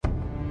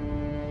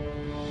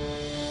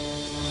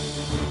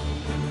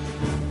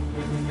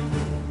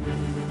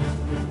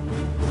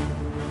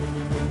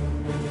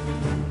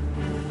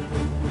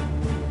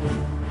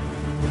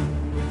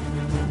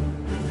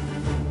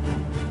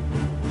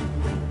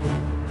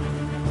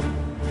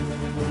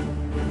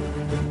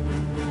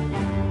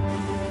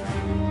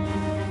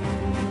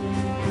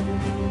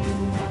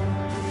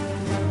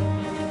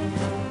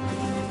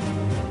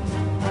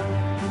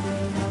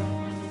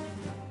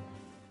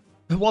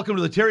welcome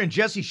to the Terry and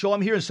Jesse Show.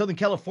 I'm here in Southern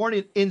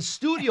California in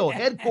studio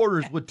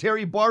headquarters with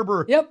Terry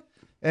Barber. Yep.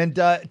 And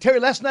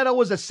Terry, last night I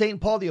was at St.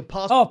 Paul the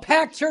Apostle. Oh,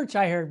 packed church,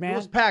 I heard, man. It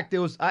was packed. It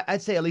was,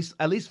 I'd say at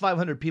least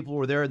 500 people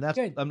were there, and that's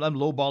Good. I'm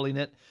lowballing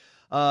it.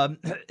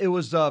 It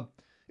was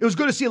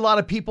good to see a lot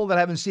of people that I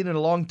haven't seen in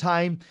a long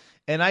time.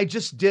 And I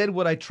just did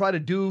what I try to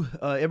do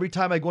every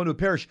time I go into a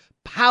parish: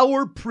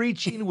 power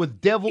preaching with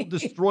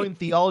devil-destroying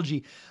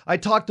theology. I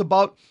talked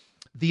about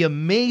the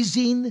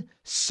amazing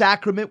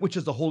sacrament, which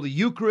is the Holy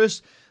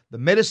Eucharist, the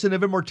medicine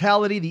of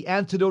immortality, the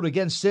antidote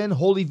against sin,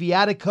 Holy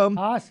Viaticum,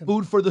 Awesome.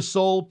 Food for the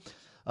soul.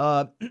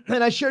 And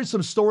I shared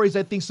some stories,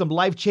 I think some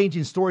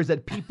life-changing stories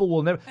that people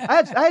will never...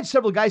 I had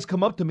several guys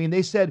come up to me and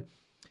they said,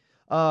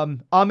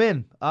 I'm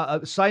in.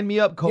 Sign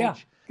me up, coach. Yeah,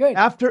 good.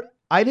 After...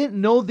 I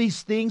didn't know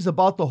these things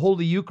about the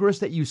Holy Eucharist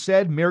that you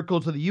said,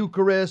 miracles of the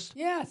Eucharist.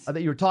 Yes.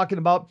 That you were talking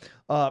about.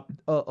 A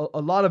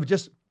lot of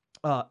just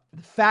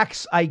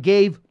facts I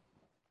gave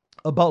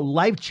about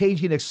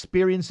life-changing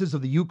experiences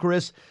of the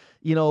Eucharist.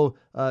 You know,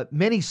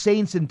 many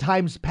saints in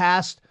times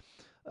past,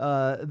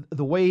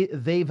 the way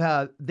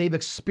they've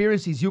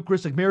experienced these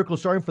Eucharistic miracles,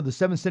 starting from the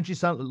 7th century,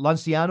 San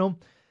Lanciano.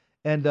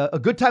 And a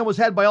good time was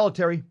had by all,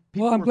 Terry.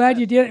 Well, I'm glad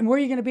you did. And where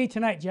are you going to be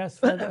tonight, Jess,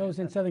 for those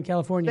in Southern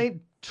California?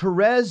 St.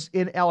 Therese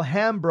in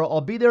Alhambra. I'll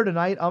be there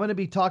tonight. I'm going to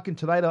be talking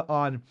tonight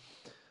on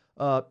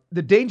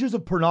the dangers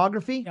of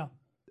pornography,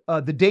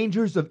 the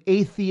dangers of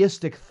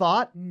atheistic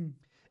thought,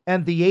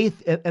 and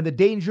the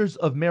dangers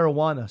of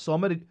marijuana. So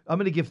I'm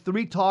going to give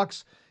 3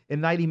 talks in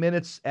 90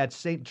 minutes at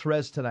St.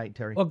 Therese tonight,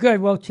 Terry. Well, good.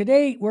 Well,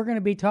 today we're going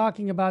to be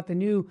talking about the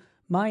new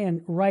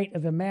Mayan Rite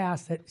of the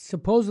Mass that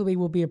supposedly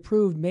will be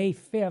approved May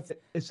 5th.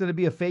 It's going to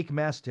be a fake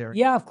mass, Terry.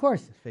 Yeah, of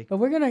course. Fake. But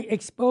we're going to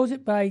expose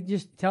it by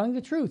just telling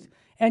the truth.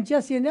 And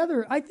Jesse,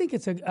 I think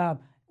it's a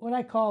what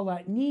I call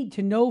a need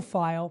to know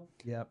file.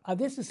 Yeah.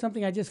 This is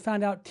something I just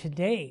found out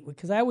today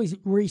because I always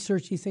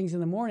research these things in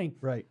the morning.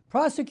 Right.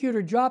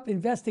 Prosecutor dropped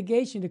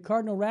investigation to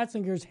Cardinal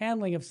Ratzinger's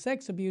handling of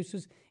sex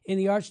abuses in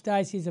the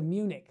Archdiocese of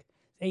Munich.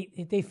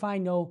 They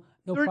find no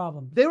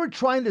problem. They were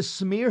trying to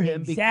smear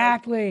him.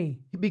 Exactly.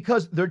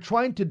 Because they're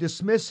trying to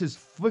dismiss his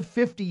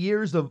 50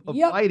 years of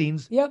Yep.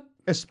 writings, Yep.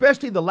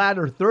 especially the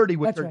latter 30,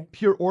 which That's are right.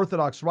 pure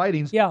Orthodox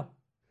writings. Yeah.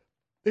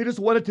 They just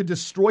wanted to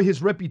destroy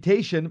his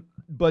reputation,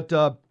 but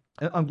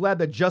I'm glad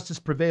that justice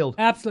prevailed.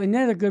 Absolutely.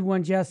 Another good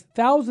one, Jess.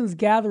 Thousands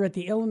gather at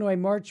the Illinois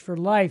March for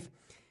Life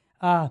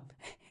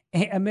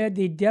amid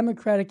the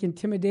democratic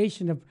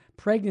intimidation of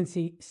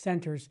pregnancy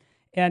centers.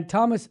 And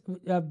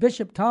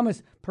Bishop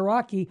Thomas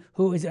Perocki,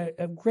 who is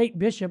a great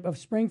bishop of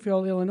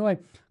Springfield, Illinois,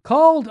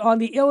 called on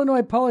the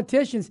Illinois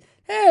politicians,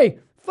 hey,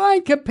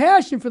 find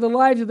compassion for the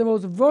lives of the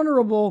most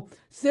vulnerable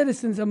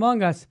citizens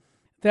among us,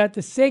 that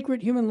the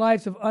sacred human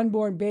lives of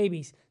unborn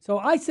babies. So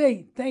I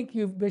say thank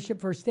you,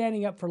 Bishop, for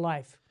standing up for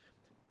life.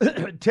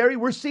 Terry,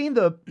 we're seeing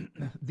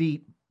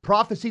the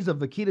prophecies of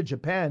Akita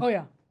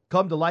Japan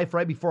come to life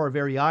right before our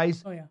very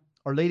eyes. Oh, yeah.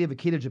 Our Lady of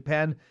Akita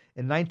Japan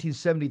in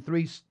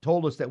 1973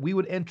 told us that we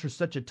would enter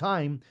such a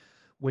time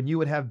when you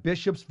would have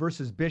bishops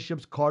versus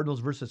bishops,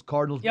 cardinals versus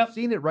cardinals. Yep. We've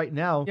seen it right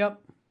now.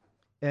 Yep.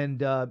 And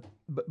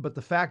but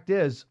the fact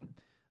is,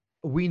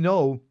 we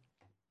know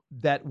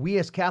that we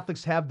as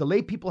Catholics the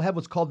lay people have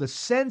what's called the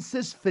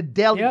sensus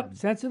fidelium. Yep,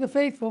 sense of the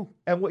faithful.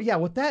 And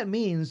what that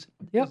means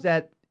is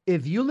that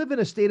if you live in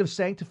a state of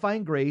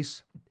sanctifying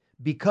grace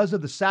because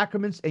of the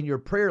sacraments and your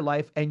prayer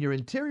life and your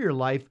interior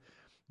life,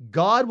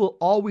 God will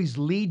always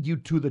lead you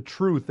to the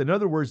truth. In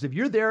other words, if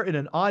you're there in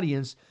an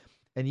audience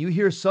and you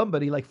hear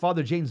somebody like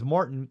Father James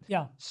Martin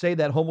say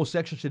that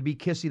homosexuals should be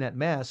kissing at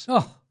Mass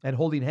and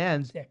holding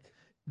hands,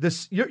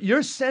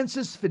 your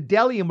sensus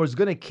fidelium is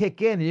going to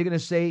kick in and you're going to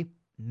say,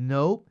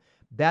 nope,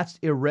 that's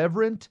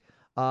irreverent.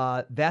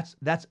 That's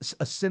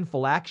a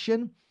sinful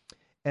action.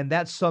 And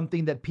that's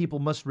something that people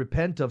must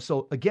repent of.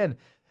 So again,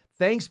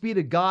 thanks be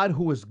to God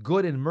who is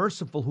good and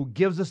merciful, who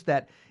gives us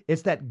that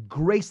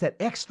grace, that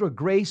extra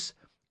grace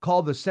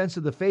called the sense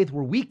of the faith,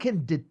 where we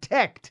can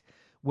detect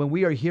when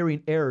we are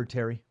hearing error,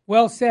 Terry.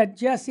 Well said,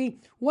 Jesse.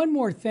 One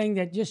more thing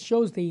that just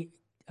shows the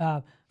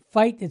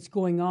fight that's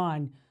going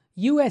on.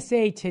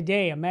 USA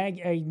Today,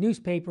 a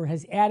newspaper,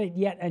 has added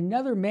yet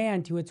another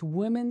man to its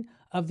Women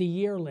of the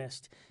Year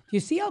list. Do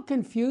you see how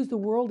confused the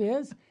world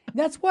is?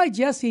 That's why,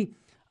 Jesse,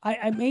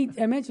 I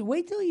mentioned,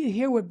 wait till you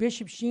hear what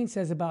Bishop Sheen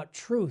says about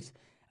truth,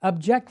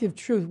 objective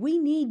truth. We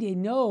need to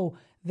know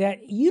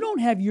that you don't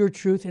have your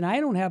truth and I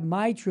don't have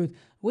my truth.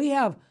 We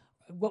have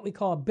what we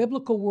call a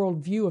biblical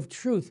worldview of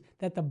truth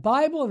that the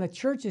Bible and the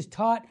church has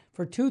taught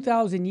for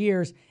 2,000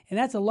 years, and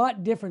that's a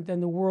lot different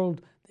than the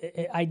world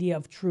idea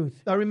of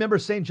truth. I remember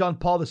St. John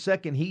Paul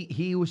II,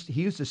 he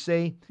used to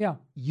say,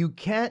 you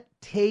can't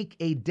take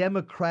a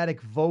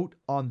democratic vote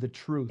on the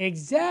truth.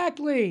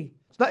 Exactly.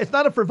 It's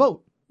not up for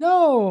vote.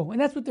 No,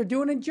 and that's what they're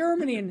doing in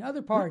Germany and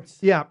other parts.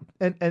 Yeah,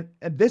 and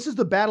this is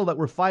the battle that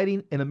we're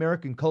fighting in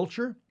American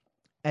culture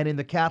and in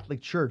the Catholic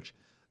Church.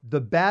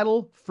 The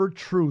battle for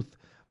truth.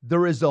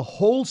 There is a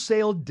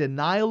wholesale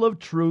denial of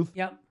truth.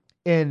 Yep.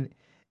 In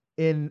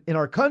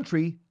our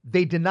country,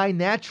 they deny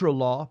natural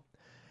law.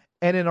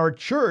 And in our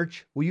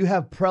church, well, you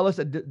have prelates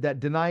that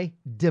deny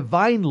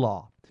divine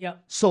law.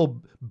 Yep.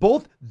 So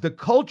both the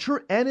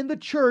culture and in the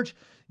church,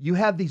 you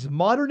have these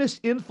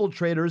modernist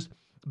infiltrators.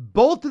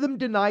 Both of them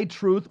deny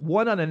truth,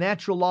 one on a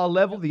natural law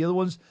level, the other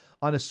one's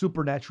on a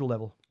supernatural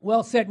level.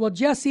 Well said. Well,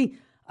 Jesse,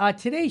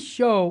 today's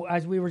show,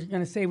 as we were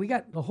going to say, we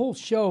got the whole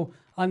show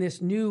on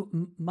this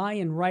new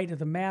Mayan rite of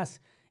the Mass,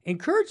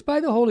 encouraged by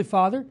the Holy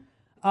Father.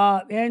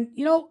 And,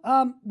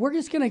 we're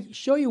just going to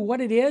show you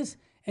what it is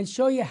and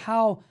show you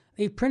how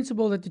the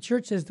principle that the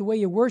church says the way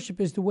you worship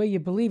is the way you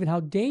believe and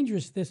how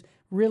dangerous this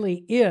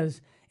really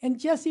is. And,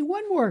 Jesse,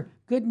 one more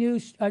good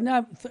news,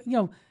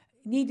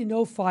 need to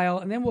know file,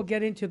 and then we'll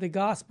get into the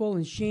gospel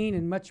and Sheen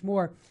and much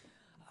more.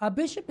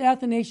 Bishop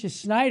Athanasius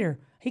Schneider,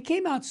 he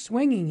came out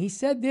swinging. He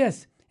said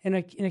this in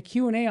a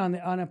Q&A on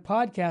a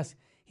podcast.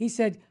 He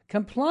said,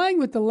 complying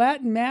with the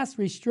Latin Mass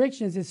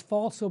restrictions is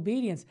false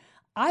obedience.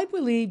 I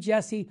believe,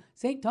 Jesse,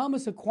 St.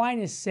 Thomas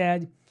Aquinas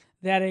said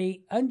that an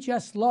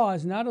unjust law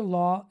is not a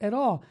law at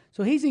all.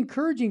 So he's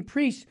encouraging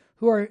priests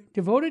who are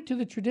devoted to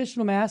the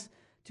traditional Mass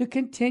to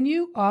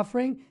continue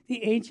offering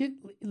the ancient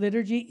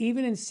liturgy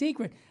even in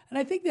secret. And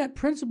I think that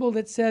principle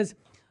that says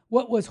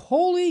what was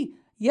holy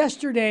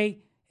yesterday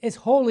is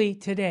holy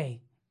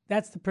today.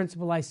 That's the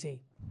principle I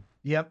see.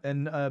 Yep,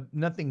 and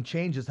nothing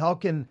changes. How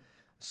can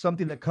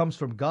something that comes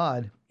from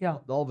God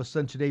all of a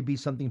sudden today be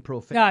something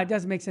profane? No, it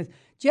doesn't make sense.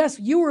 Jess,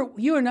 you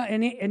and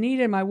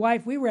Anita and my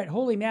wife, we were at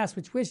Holy Mass,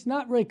 which was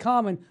not really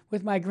common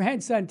with my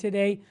grandson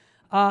today.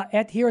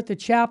 Here at the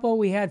chapel,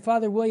 we had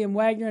Father William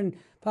Wagner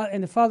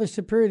and the Father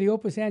Superior of the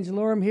Opus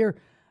Angelorum here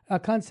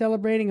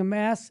concelebrating a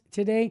Mass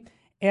today.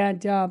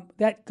 And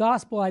that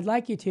gospel, I'd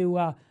like you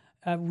to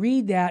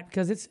read that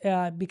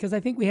because I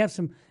think we have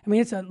some. I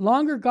mean, it's a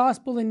longer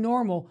gospel than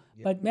normal,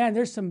 but man,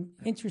 there's some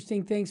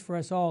interesting things for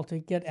us all to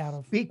get out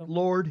of. Speak,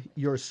 Lord,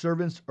 your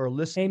servants are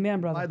listening. Amen,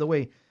 brother. By the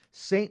way,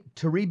 Saint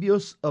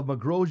Toribio of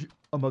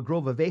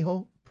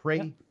Mogrovejo,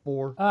 pray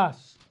for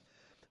us.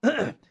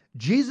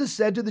 Jesus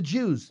said to the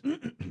Jews,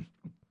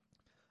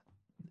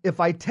 if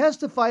I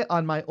testify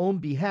on my own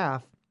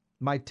behalf,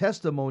 my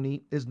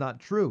testimony is not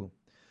true.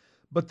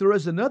 But there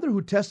is another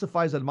who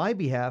testifies on my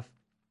behalf,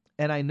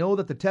 and I know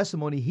that the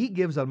testimony he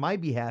gives on my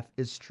behalf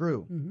is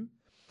true. Mm-hmm.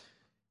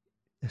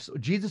 So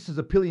Jesus is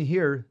appealing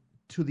here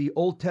to the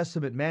Old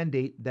Testament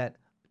mandate that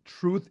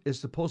truth is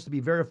supposed to be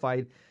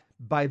verified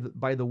by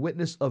the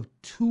witness of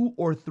 2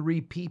 or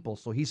 3 people.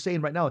 So he's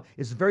saying right now,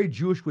 it's very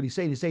Jewish what he's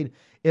saying. He's saying,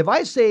 if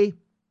I say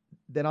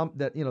that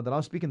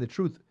I'm speaking the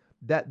truth,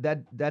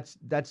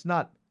 that's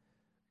not,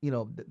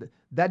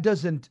 that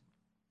doesn't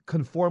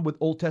conform with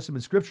Old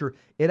Testament scripture.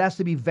 It has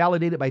to be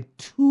validated by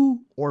 2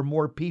 or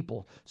more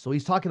people. So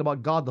he's talking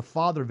about God the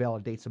Father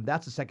validates him.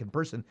 That's the second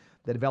person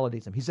that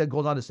validates him. He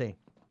goes on to say,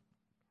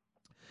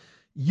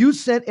 you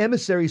sent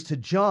emissaries to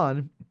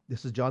John,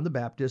 this is John the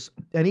Baptist,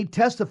 and he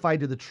testified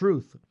to the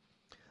truth.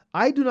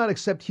 I do not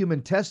accept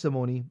human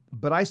testimony,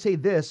 but I say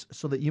this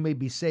so that you may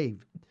be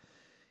saved.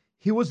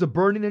 He was a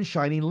burning and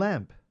shining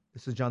lamp.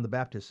 This is John the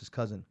Baptist, his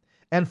cousin.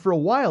 And for a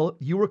while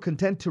you were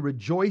content to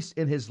rejoice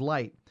in his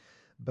light.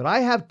 But I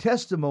have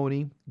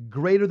testimony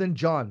greater than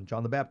John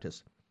the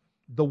Baptist.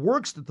 The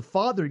works that the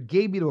Father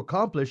gave me to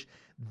accomplish,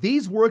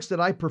 these works that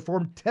I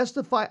perform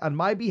testify on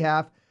my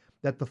behalf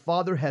that the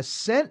Father has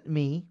sent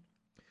me.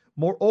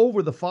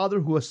 Moreover, the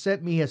Father who has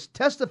sent me has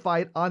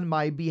testified on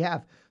my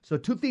behalf. So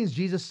 2 things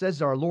Jesus says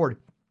to our Lord.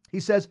 He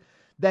says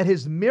that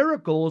his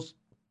miracles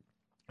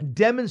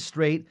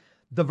demonstrate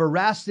the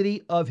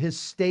veracity of his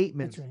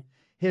statements. That's right.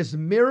 His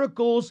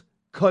miracles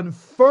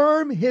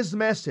confirm his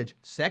message.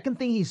 Second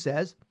thing he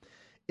says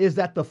is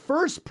that the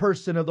first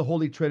person of the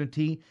Holy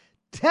Trinity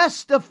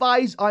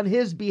testifies on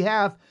his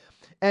behalf.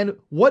 And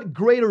what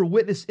greater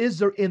witness is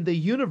there in the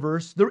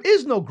universe? There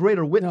is no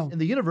greater witness in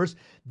the universe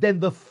than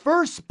the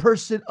first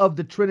person of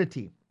the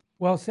Trinity.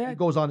 Well said. He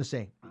goes on to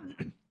say,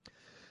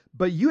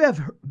 but you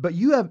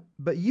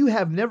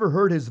have never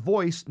heard his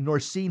voice nor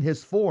seen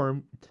his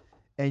form,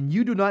 and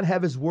you do not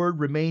have his word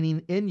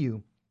remaining in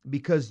you,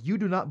 because you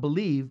do not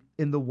believe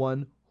in the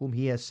one whom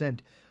he has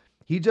sent.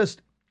 He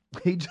just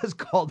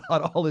called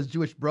out all his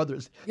Jewish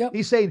brothers. Yep.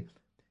 He's saying,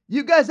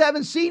 you guys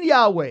haven't seen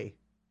Yahweh.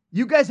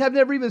 You guys have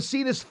never even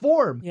seen his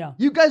form. Yeah.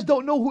 You guys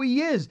don't know who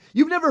he is.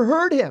 You've never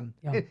heard him.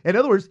 Yeah. In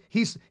other words,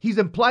 he's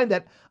implying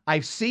that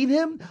I've seen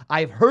him,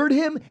 I've heard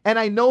him, and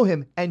I know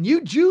him. And you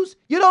Jews,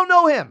 you don't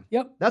know him.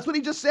 Yep. That's what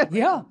he just said.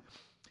 Yeah.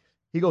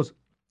 He goes,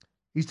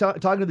 he's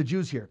talking to the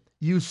Jews here.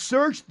 You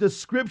search the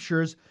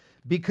scriptures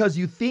because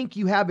you think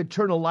you have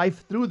eternal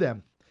life through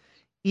them.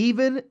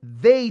 Even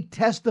they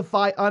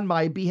testify on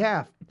my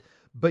behalf.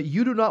 But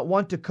you do not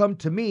want to come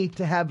to me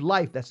to have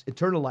life. That's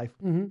eternal life.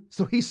 Mm-hmm.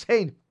 So he's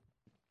saying,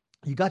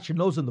 you got your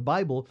nose in the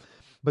Bible,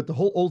 but the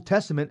whole Old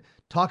Testament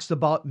talks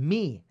about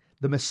me,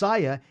 the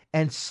Messiah,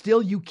 and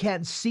still you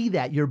can't see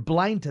that. You're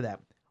blind to that.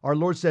 Our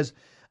Lord says,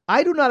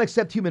 I do not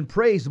accept human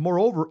praise.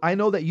 Moreover, I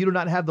know that you do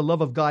not have the love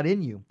of God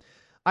in you.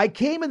 I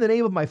came in the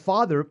name of my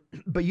Father,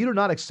 but you do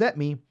not accept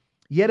me.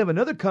 Yet if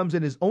another comes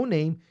in his own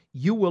name,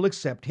 you will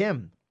accept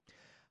him.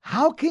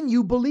 How can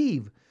you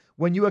believe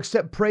when you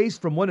accept praise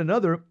from one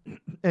another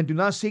and do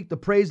not seek the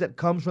praise that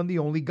comes from the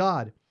only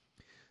God.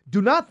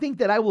 Do not think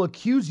that I will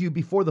accuse you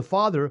before the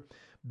Father.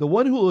 The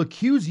one who will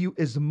accuse you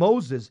is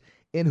Moses,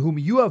 in whom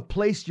you have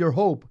placed your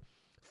hope.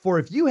 For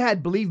if you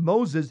had believed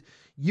Moses,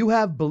 you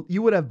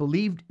would have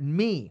believed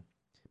me,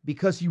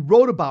 because he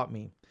wrote about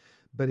me.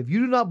 But if you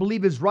do not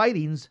believe his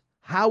writings,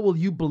 how will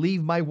you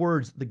believe my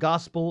words, the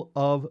gospel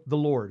of the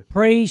Lord?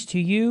 Praise to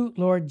you,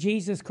 Lord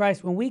Jesus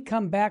Christ. When we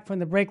come back from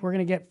the break, we're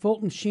going to get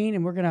Fulton Sheen,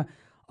 and we're going to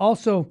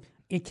also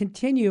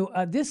continue.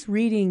 This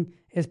reading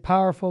is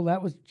powerful.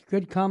 That was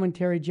good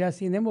commentary,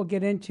 Jesse. And then we'll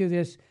get into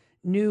this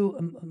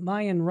new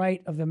Mayan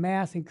rite of the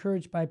Mass,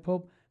 encouraged by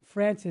Pope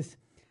Francis.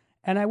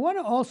 And I want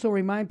to also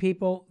remind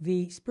people,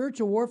 the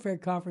Spiritual Warfare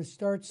Conference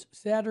starts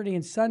Saturday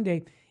and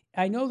Sunday.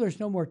 I know there's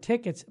no more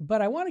tickets,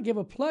 but I want to give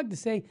a plug to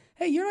say,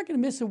 hey, you're not going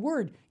to miss a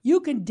word. You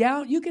can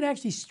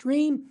actually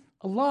stream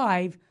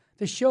live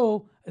the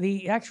show,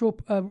 the actual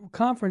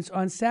conference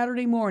on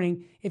Saturday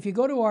morning. If you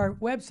go to our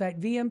website,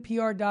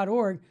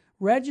 vmpr.org,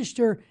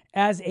 register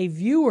as a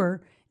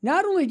viewer.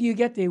 Not only do you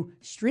get to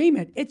stream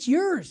it, it's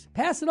yours.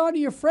 Pass it on to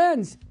your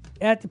friends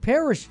at the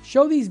parish.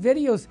 Show these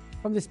videos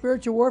from the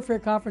Spiritual Warfare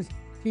Conference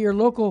to your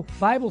local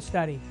Bible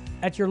study,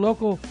 at your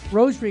local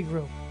rosary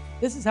group.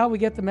 This is how we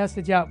get the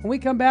message out. When we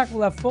come back,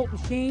 we'll have Fulton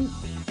Sheen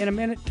in a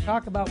minute to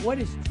talk about what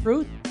is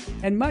truth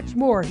and much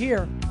more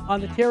here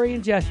on the Terry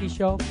and Jesse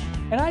Show.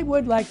 And I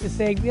would like to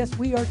say, yes,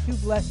 we are too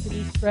blessed to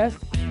be stressed.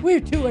 We're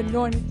too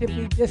anointed to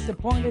be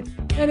disappointed.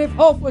 And if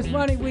hope was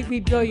money, we'd be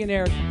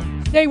billionaires.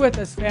 Stay with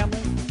us, family.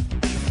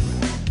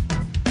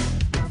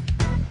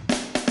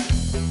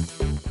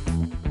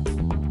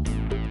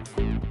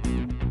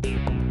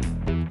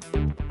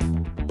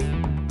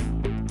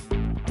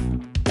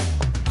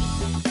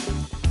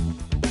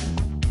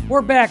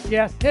 We're back,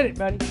 Jess. Hit it,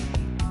 buddy.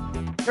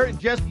 Terry and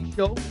Jesse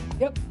Show.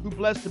 Yep. Too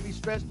blessed to be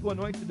stressed, too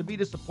anointed to be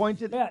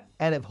disappointed. Yeah.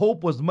 And if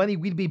hope was money,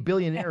 we'd be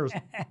billionaires.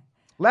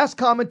 Last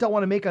comment I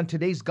want to make on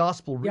today's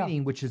gospel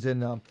reading, which is in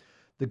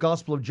the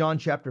Gospel of John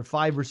chapter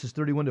 5, verses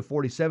 31 to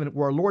 47,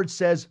 where our Lord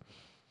says,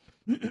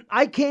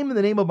 I came in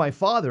the name of my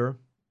Father,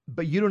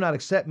 but you do not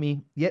accept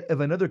me. Yet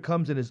if another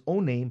comes in his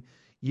own name,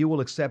 you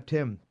will accept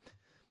him.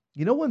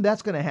 You know when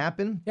that's going to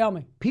happen? Tell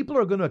me. People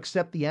are going to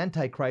accept the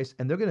Antichrist,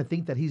 and they're going to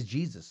think that he's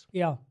Jesus.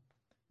 Yeah.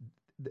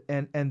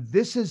 And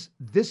this is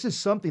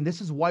something.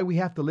 This is why we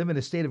have to live in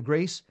a state of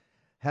grace,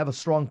 have a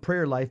strong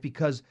prayer life,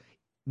 because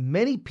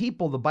many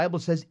people, the Bible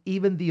says,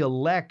 even the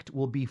elect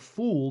will be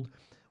fooled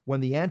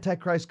when the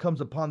Antichrist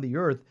comes upon the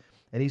earth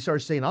and he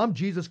starts saying, I'm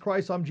Jesus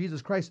Christ, I'm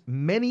Jesus Christ.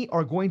 Many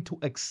are going to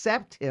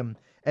accept him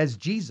as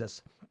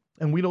Jesus.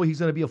 And we know he's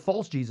going to be a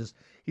false Jesus.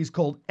 He's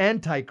called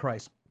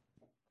Antichrist.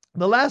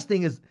 The last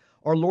thing is,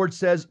 our Lord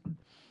says,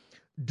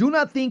 do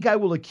not think I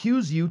will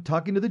accuse you,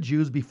 talking to the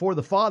Jews, before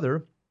the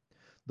Father.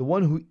 The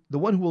one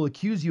who will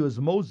accuse you is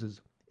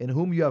Moses, in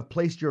whom you have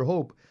placed your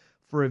hope.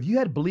 For if you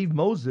had believed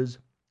Moses,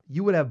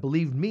 you would have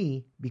believed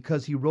me,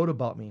 because he wrote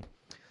about me.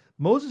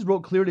 Moses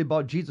wrote clearly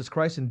about Jesus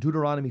Christ in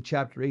Deuteronomy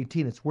chapter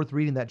 18. It's worth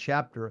reading that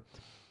chapter.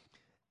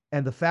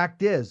 And the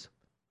fact is,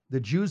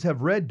 the Jews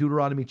have read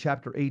Deuteronomy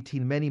chapter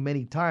 18 many,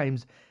 many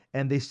times,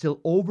 and they still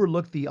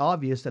overlook the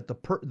obvious, that the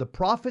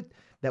prophet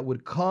that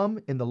would come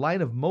in the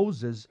line of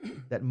Moses,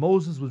 that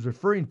Moses was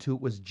referring to,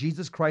 was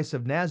Jesus Christ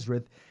of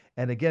Nazareth.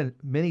 And again,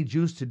 many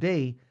Jews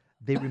today,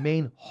 they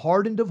remain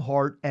hardened of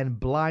heart and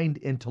blind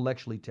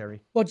intellectually,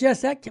 Terry. Well,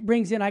 Jess, that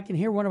brings in, I can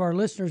hear one of our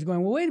listeners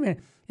going, well, wait a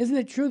minute. Isn't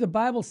it true the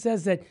Bible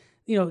says that,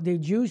 the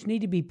Jews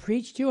need to be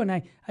preached to? And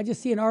I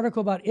just see an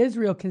article about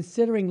Israel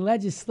considering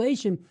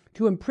legislation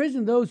to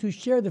imprison those who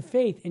share the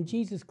faith in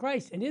Jesus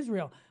Christ in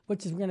Israel,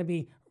 which is going to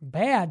be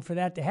bad for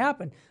that to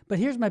happen. But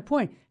here's my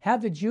point.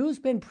 Have the Jews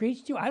been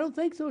preached to? I don't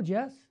think so,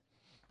 Jess.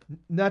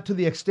 Not to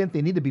the extent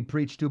they need to be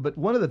preached to, but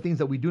one of the things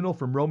that we do know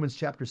from Romans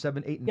chapter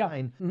 7, 8, and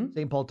 9,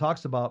 St. Paul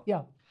talks about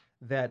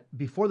that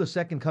before the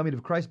second coming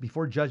of Christ,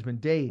 before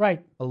Judgment Day,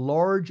 a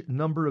large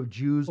number of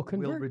Jews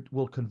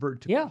will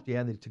convert to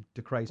Christianity,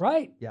 to Christ.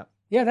 Right. Yeah.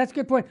 Yeah, that's a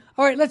good point.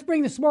 All right, let's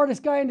bring the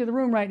smartest guy into the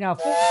room right now.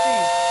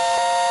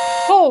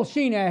 Full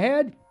Sheen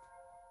ahead.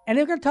 And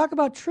they're going to talk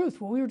about truth,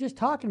 what we were just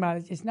talking about.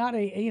 It's not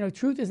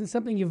truth isn't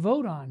something you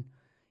vote on.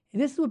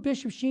 And this is what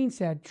Bishop Sheen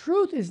said.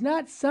 Truth is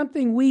not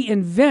something we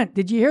invent.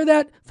 Did you hear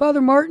that, Father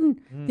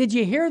Martin? Did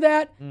you hear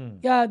that?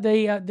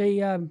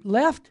 The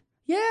left?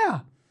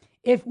 Yeah.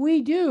 If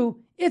we do,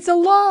 it's a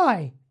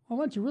lie. Well,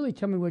 why don't you really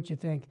tell me what you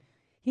think?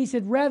 He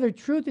said, rather,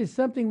 truth is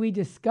something we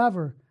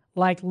discover,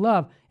 like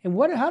love. And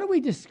how do we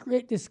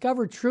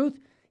discover truth?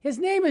 His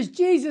name is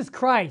Jesus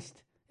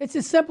Christ. It's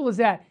as simple as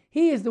that.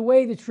 He is the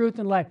way, the truth,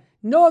 and life.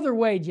 No other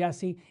way,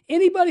 Jesse.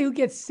 Anybody who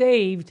gets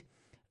saved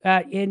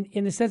in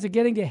the sense of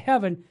getting to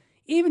heaven,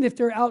 even if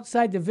they're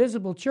outside the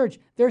visible church,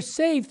 they're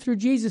saved through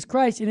Jesus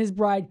Christ and his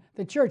bride,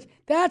 the church.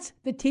 That's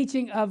the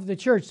teaching of the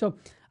church. So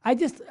I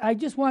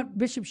just want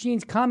Bishop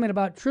Sheen's comment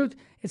about truth.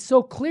 It's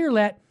so clear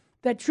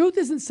that truth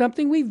isn't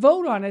something we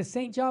vote on, as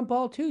St. John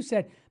Paul II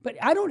said. But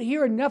I don't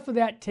hear enough of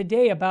that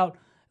today about,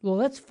 well,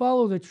 let's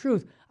follow the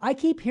truth. I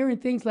keep hearing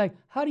things like,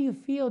 how do you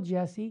feel,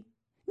 Jesse?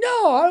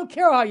 No, I don't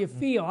care how you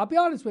feel. I'll be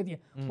honest with you.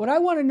 What I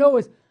want to know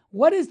is,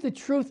 what is the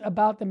truth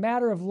about the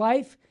matter of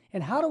life,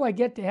 and how do I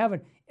get to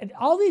heaven? And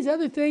all these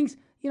other things,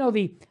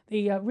 the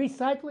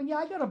recycling. Yeah,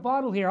 I got a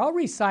bottle here. I'll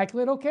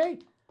recycle it, okay?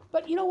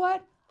 But you know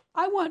what?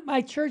 I want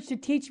my church to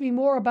teach me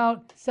more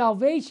about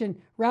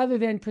salvation rather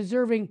than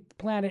preserving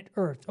planet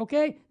Earth,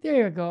 okay? There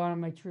you go on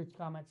my truth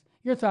comments.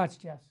 Your thoughts,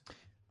 Jess?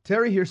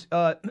 Terry, here's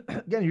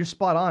again, you're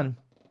spot on,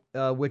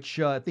 which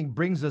I think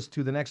brings us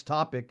to the next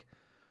topic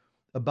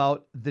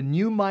about the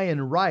new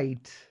Mayan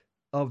rite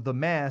of the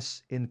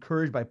Mass,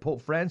 encouraged by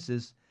Pope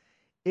Francis,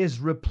 is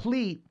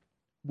replete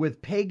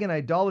with pagan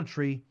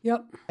idolatry.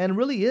 Yep. And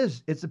really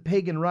it's a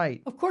pagan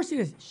rite. Of course it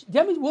is.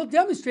 We'll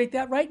demonstrate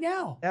that right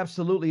now.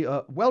 Absolutely.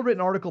 A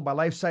well-written article by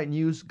LifeSite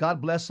News.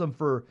 God bless them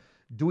for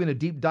doing a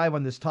deep dive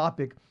on this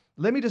topic.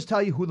 Let me just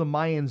tell you who the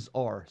Mayans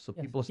are. So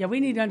people. Yeah, we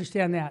need to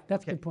understand that.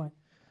 That's a good point.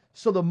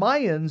 So the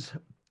Mayans,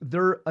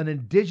 they're an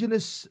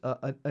indigenous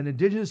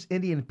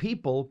Indian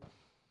people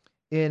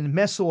in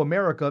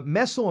Mesoamerica.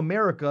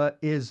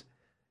 Mesoamerica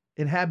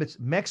inhabits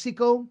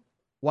Mexico,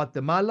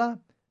 Guatemala,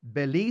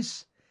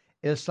 Belize,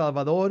 El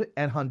Salvador,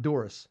 and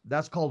Honduras.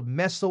 That's called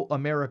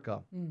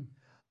Mesoamerica.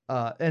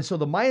 And so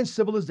the Mayan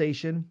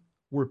civilization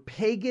were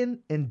pagan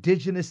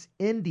indigenous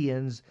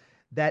Indians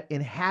that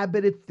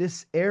inhabited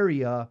this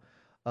area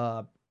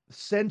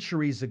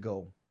centuries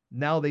ago.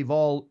 Now they've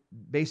all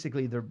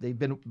they've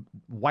been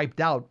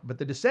wiped out, but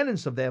the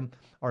descendants of them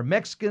are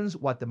Mexicans,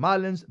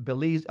 Guatemalans,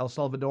 Belize, El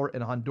Salvador,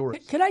 and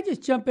Honduras. Could I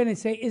just jump in and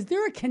say, is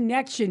there a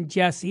connection,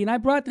 Jesse? And I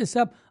brought this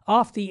up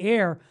off the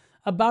air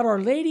about Our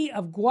Lady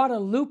of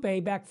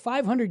Guadalupe back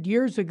 500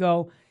 years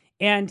ago,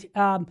 and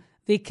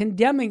the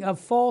condemning of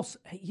false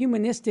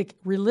humanistic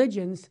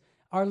religions.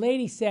 Our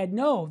Lady said,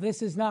 no,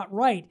 this is not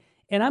right.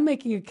 And I'm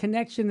making a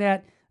connection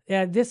that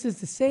this is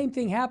the same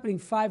thing happening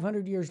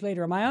 500 years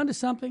later. Am I onto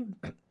something?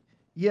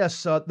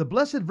 Yes, the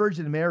Blessed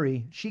Virgin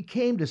Mary, she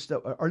came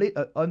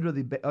to under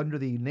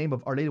the name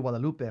of Our Lady of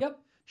Guadalupe. Yep.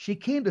 She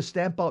came to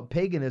stamp out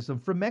paganism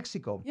from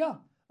Mexico. Yeah.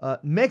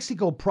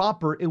 Mexico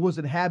proper, it was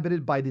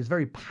inhabited by this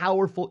very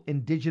powerful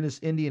indigenous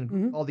Indian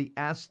group called the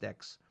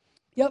Aztecs.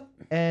 Yep.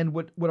 And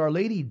what Our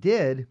Lady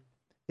did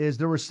is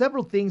there were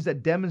several things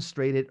that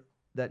demonstrated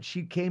that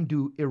she came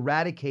to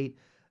eradicate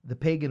the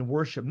pagan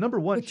worship.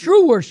 Number one, the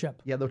true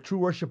worship. Yeah, the true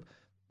worship.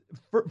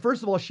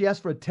 First of all, she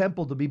asked for a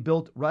temple to be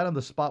built right on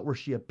the spot where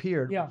she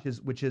appeared,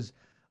 which is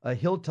a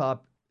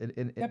hilltop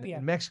in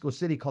Mexico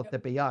City called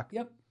Tepeyac.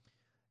 Yep.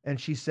 And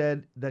she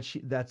said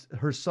that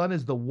her son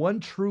is the one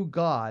true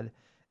God,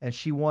 and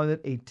she wanted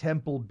a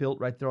temple built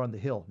right there on the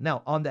hill.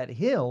 Now, on that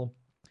hill,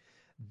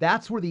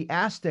 that's where the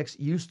Aztecs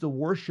used to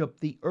worship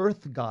the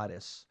earth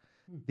goddess.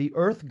 The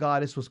earth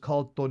goddess was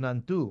called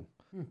Tonantu.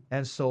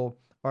 And so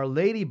Our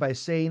Lady, by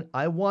saying,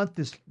 I want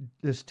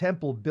this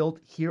temple built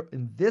here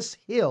in this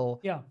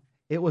hill,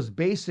 it was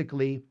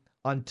basically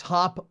on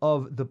top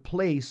of the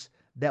place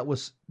that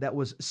was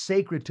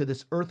sacred to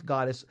this earth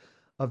goddess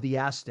of the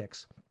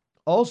Aztecs.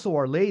 Also,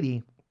 Our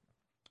Lady,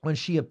 when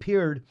she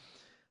appeared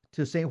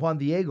to St. Juan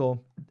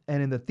Diego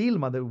and in the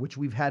tilma, which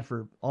we've had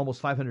for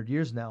almost 500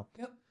 years now,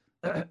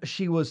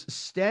 she was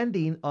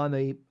standing on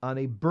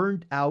a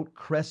burned out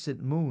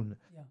crescent moon.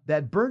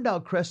 That burned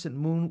out crescent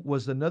moon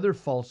was another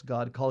false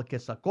god called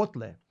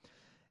Quetzalcoatl,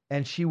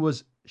 and she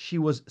was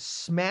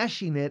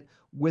smashing it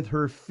with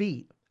her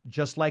feet,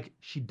 just like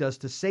she does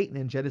to Satan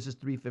in Genesis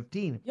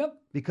 3:15. Yep.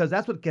 Because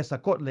that's what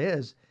Quetzalcoatl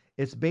is.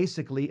 It's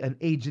basically an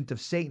agent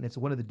of Satan. It's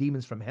one of the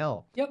demons from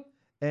hell. Yep.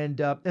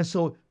 And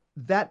so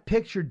that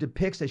picture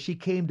depicts that she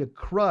came to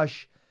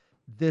crush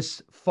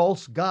this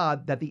false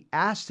god that the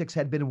Aztecs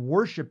had been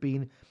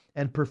worshiping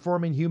and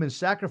performing human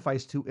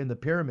sacrifice to in the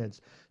pyramids.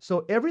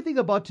 So everything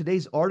about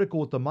today's article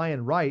with the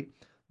Mayan rite,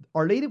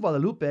 Our Lady of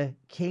Guadalupe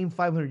came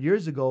 500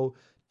 years ago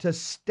to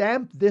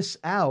stamp this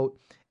out,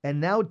 and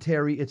now,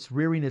 Terry, it's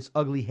rearing its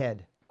ugly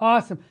head.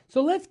 Awesome.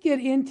 So let's get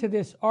into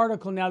this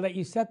article now that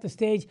you set the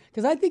stage,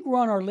 because I think we're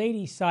on Our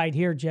Lady's side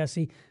here,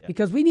 Jesse,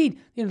 because we need,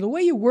 the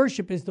way you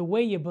worship is the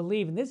way you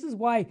believe. And this is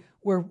why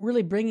we're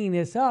really bringing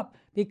this up,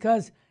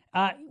 because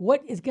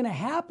what is going to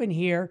happen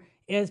here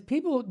is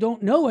people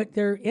don't know it.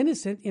 They're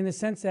innocent in the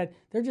sense that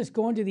they're just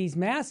going to these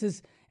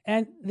masses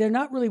and they're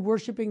not really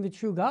worshiping the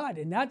true God.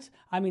 And that's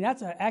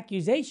an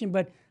accusation,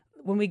 but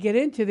when we get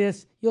into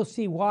this, you'll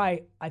see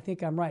why I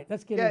think I'm right.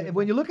 Let's get into it.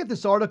 When you look at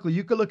this article,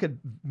 you can look at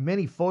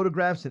many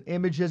photographs and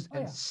images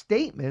and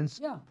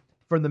statements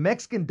from the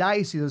Mexican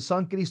Diocese of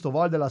San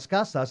Cristobal de las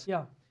Casas,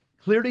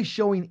 clearly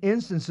showing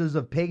instances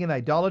of pagan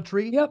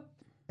idolatry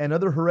and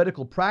other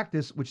heretical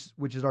practice, which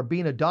are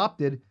being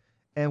adopted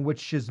and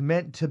which is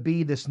meant to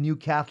be this new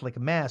Catholic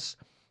Mass.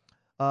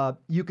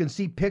 You can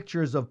see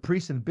pictures of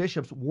priests and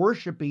bishops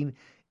worshiping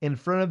in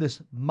front of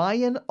this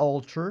Mayan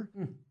altar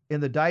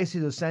in the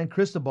Diocese of San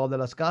Cristobal de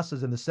las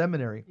Casas in the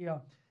seminary.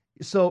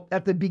 So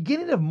at the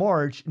beginning of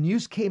March,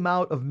 news came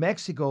out of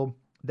Mexico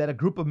that a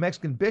group of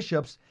Mexican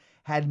bishops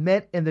had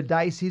met in the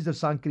Diocese of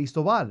San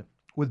Cristobal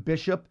with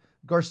Bishop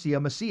Garcia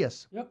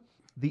Macias,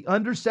 the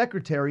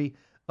undersecretary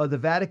of the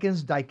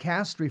Vatican's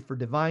Dicastery for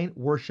Divine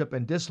Worship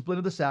and Discipline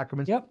of the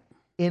Sacraments,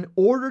 in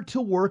order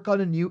to work on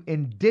a new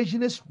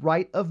indigenous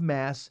rite of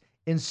Mass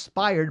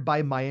inspired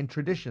by Mayan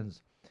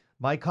traditions.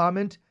 My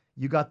comment,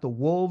 you got the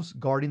wolves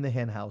guarding the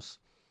henhouse.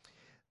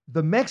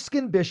 The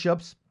Mexican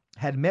bishops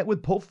had met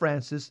with Pope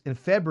Francis in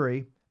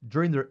February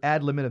during their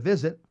ad limina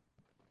visit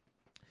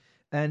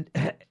and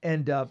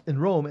in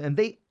Rome, and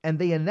they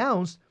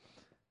announced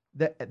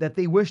that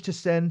they wish to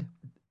send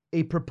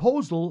a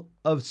proposal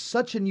of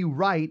such a new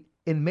rite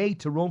in May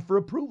to Rome for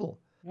approval.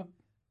 Yep.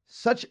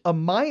 Such a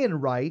Mayan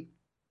rite,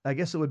 I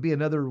guess it would be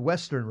another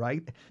Western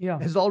rite, Yeah.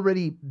 has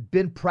already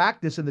been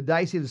practiced in the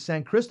Diocese of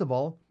San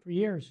Cristobal For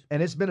years.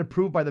 and it's been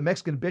approved by the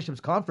Mexican Bishops'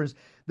 Conference.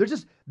 This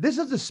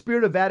is the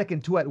spirit of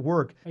Vatican II at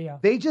work. Yeah.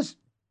 They just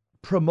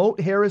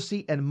promote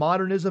heresy and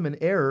modernism and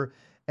error,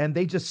 and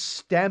they just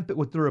stamp it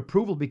with their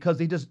approval because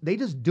they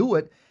just do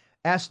it,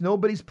 ask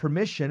nobody's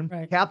permission.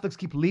 Right. Catholics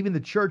keep leaving the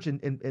church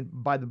and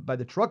by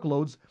the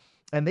truckloads,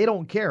 and they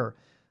don't care.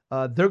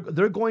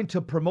 They're going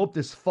to promote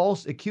this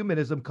false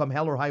ecumenism come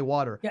hell or high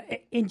water. Yeah,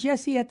 and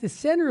Jesse, at the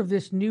center of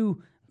this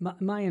new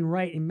Mayan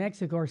rite in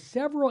Mexico are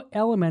several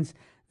elements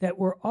that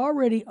were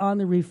already on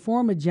the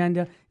reform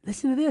agenda,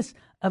 listen to this,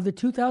 of the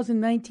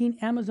 2019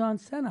 Amazon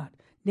Synod,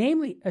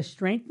 namely a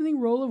strengthening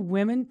role of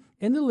women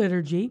in the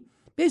liturgy,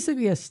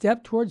 basically a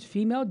step towards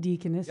female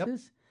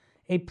deaconesses,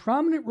 a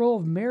prominent role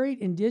of married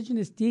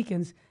indigenous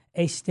deacons,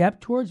 a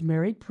step towards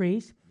married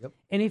priests,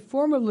 and a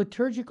form of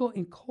liturgical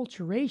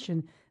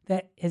enculturation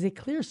that is a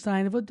clear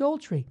sign of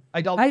adultery.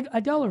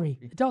 Adultery.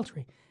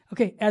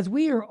 Okay, as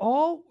we are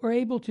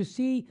able to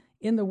see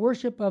in the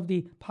worship of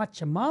the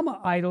Pachamama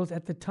idols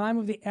at the time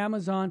of the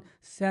Amazon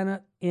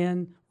Synod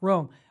in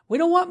Rome. We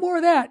don't want more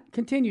of that.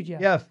 Continue,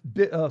 Jeff.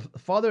 Yeah,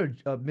 Father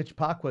Mitch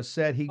Pacwa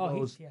said,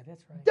 That's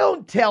right.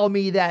 Don't tell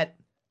me that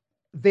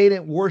they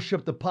didn't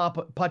worship the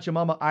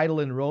Pachamama idol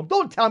in Rome.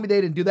 Don't tell me they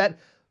didn't do that.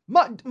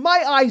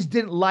 My eyes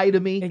didn't lie to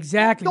me.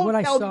 Exactly Don't what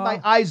I tell saw. me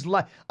my eyes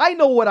lie. I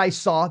know what I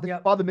saw.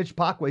 Yep. Father Mitch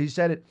Pacwa, he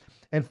said it.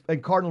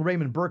 And Cardinal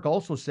Raymond Burke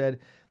also said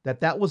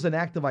that was an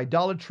act of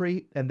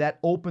idolatry and that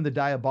opened the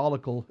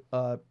diabolical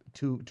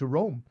to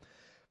Rome.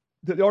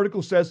 The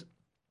article says,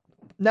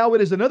 now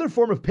it is another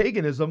form of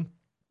paganism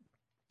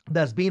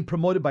that's being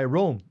promoted by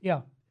Rome.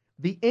 Yeah.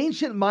 The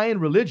ancient Mayan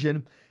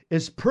religion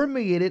is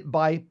permeated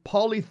by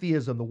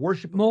polytheism, the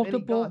worship of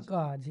Multiple many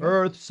gods. Yeah.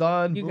 Earth,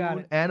 sun, You got moon,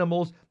 it.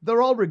 animals.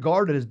 They're all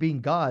regarded as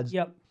being gods.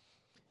 Yep.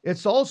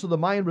 It's also, the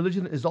Mayan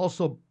religion is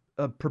also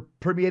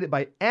permeated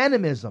by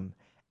animism.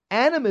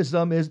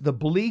 Animism is the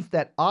belief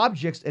that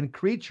objects and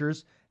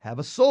creatures have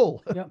a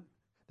soul. Yep.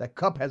 That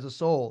cup has a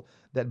soul.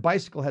 That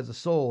bicycle has a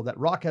soul. That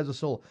rock has a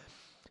soul.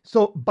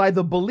 So by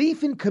the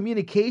belief in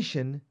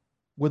communication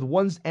with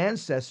one's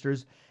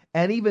ancestors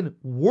and even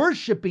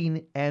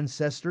worshiping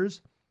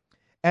ancestors,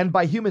 and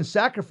by human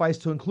sacrifice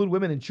to include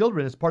women and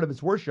children as part of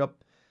its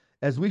worship,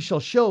 as we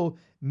shall show,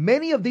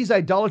 many of these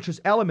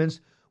idolatrous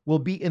elements will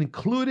be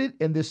included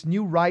in this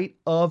new rite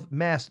of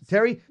Mass.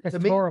 Terry, That's to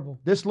me, horrible.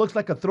 this looks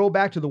like a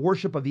throwback to the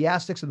worship of the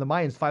Aztecs and the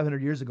Mayans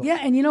 500 years ago. Yeah,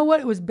 and you know what?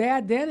 It was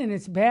bad then, and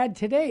it's bad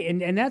today,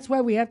 and that's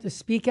why we have to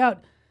speak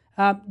out.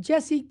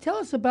 Jesse, tell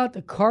us about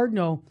the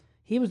cardinal.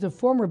 He was the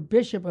former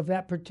bishop of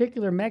that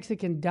particular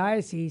Mexican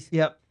diocese.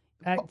 Yep.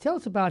 Tell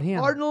us about him.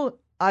 Cardinal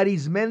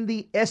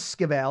Arizmendi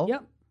Esquivel.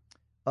 Yep.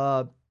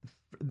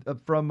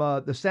 From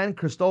the San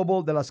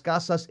Cristobal de las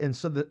Casas in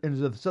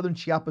the southern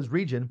Chiapas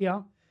region.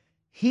 Yeah.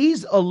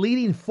 He's a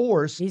leading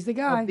force. He's the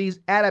guy. Of these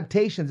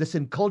adaptations, this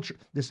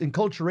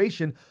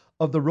enculturation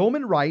of the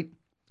Roman Rite,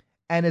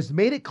 and has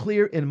made it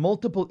clear in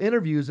multiple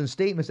interviews and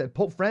statements that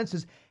Pope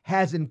Francis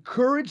has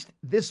encouraged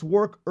this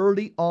work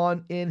early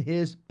on in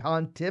his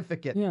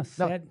pontificate. Yes.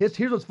 Now,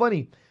 here's what's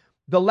funny.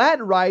 The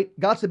Latin Rite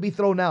got to be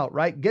thrown out,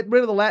 right? Get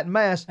rid of the Latin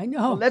Mass. I know.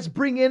 So let's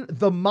bring in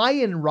the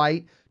Mayan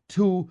Rite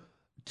to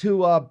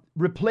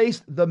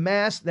replace the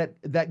Mass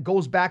that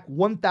goes back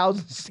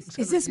 1,600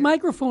 Is this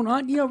microphone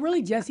on? You know,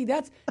 really, Jesse,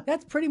 that's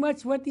pretty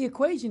much what the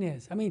equation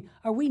is. I mean,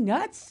 are we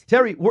nuts?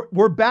 Terry,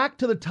 we're back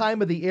to the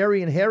time of the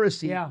Arian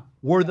heresy,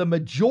 where the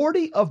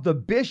majority of the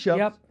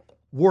bishops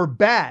were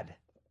bad.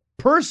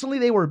 Personally,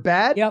 they were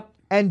bad,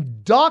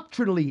 and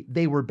doctrinally,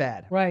 they were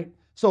bad. Right.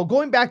 So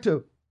going back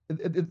to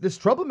this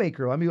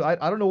troublemaker, I mean, I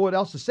don't know what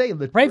else to say.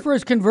 Pray for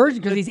his conversion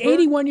because he's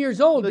 81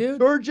 years old, dude.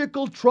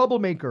 Liturgical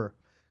troublemaker.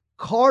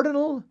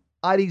 Cardinal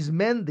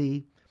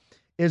Arizmendi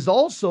is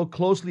also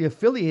closely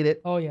affiliated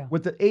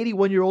with the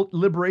 81-year-old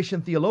liberation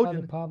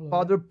theologian,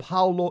 Father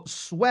Paulo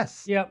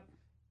Suez,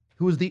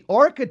 who is the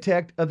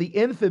architect of the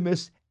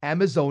infamous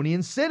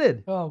Amazonian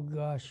Synod. Oh,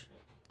 gosh.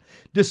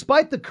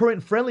 Despite the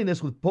current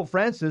friendliness with Pope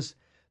Francis,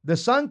 the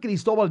San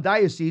Cristobal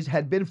Diocese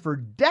had been for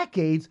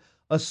decades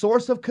a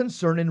source of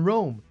concern in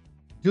Rome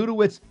due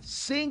to its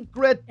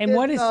syncretism. And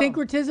what is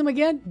syncretism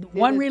again?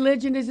 One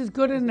religion is as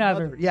good as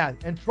another. Yeah,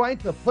 and trying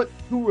to put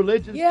two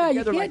religions together,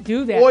 you can't like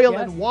do that. Oil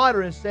and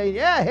water, and say,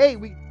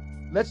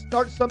 let's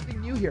start something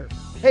new here.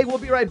 Hey, we'll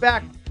be right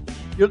back.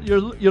 You're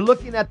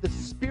looking at the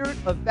spirit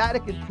of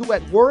Vatican II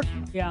at work.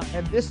 Yeah.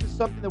 And this is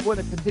something that we're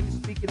going to continue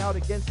speaking out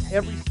against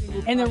every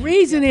single time. And the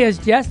reason is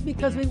just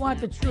because we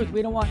want the truth.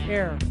 We don't want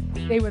error.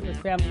 Stay with us,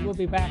 family. We'll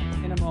be back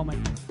in a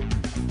moment.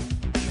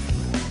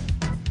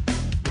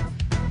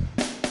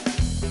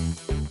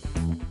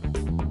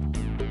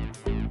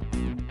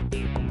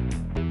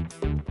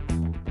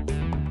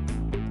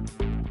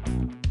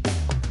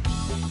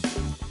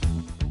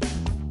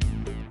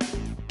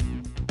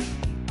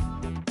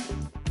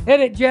 Hit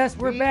it, Jess.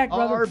 We're back,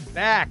 brother. We're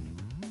back.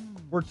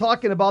 We're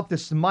talking about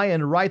this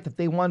Mayan rite that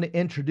they want to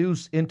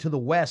introduce into the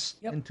West,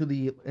 into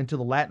the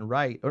Latin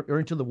rite, or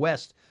into the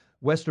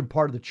western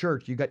part of the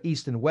church. You got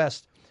East and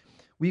West.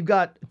 We've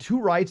got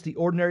two rites: the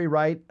ordinary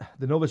rite,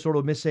 the Novus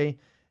Ordo Missae,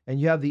 and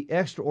you have the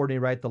extraordinary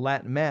rite, the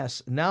Latin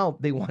Mass. Now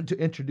they want to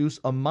introduce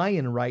a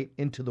Mayan rite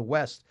into the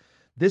West.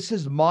 This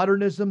is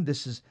modernism.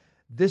 This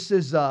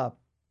is a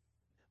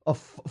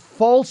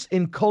false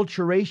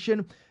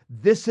enculturation.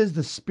 This is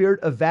the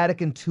spirit of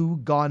Vatican II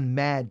gone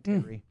mad,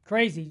 Terry.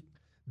 Crazy.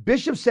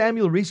 Bishop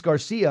Samuel Reese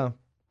Garcia,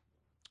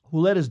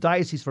 who led his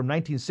diocese from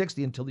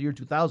 1960 until the year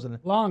 2000.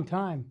 Long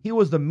time. He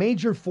was the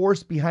major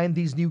force behind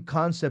these new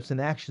concepts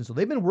and actions. So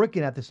they've been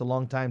working at this a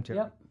long time, Terry.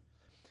 Yep.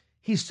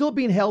 He's still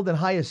being held in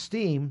high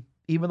esteem,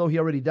 even though he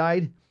already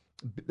died.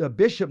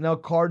 Bishop, now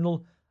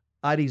Cardinal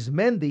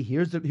Arizmendi,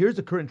 here's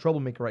the current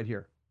troublemaker right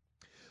here.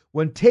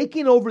 When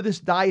taking over this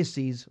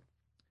diocese,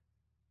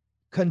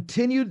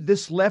 continued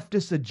this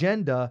leftist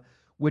agenda,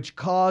 which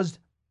caused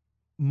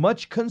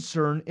much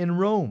concern in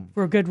Rome.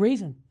 For a good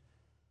reason.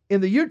 In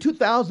the year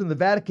 2000, the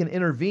Vatican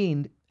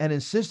intervened and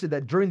insisted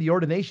that during the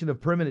ordination of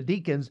permanent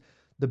deacons,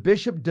 the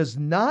bishop does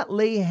not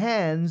lay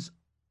hands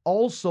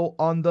also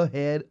on the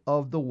head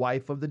of the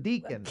wife of the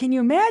deacon. Can you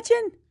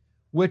imagine?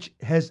 Which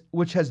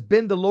has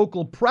been the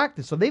local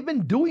practice. So they've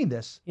been doing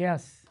this.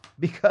 Yes.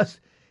 Because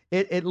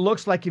it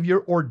looks like if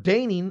you're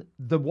ordaining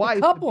the wife.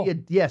 A couple.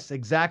 Yes,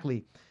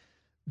 exactly.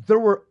 There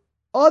were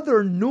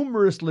other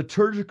numerous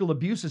liturgical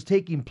abuses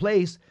taking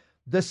place.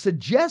 The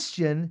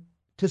suggestion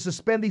to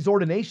suspend these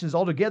ordinations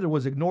altogether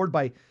was ignored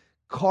by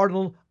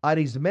Cardinal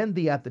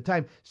Arizmendi at the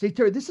time. See,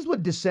 Terry, this is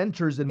what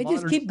dissenters and they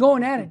just keep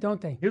going at it, don't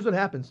they? Here's what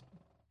happens.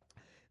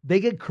 They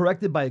get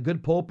corrected by a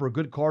good pope or a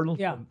good cardinal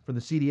from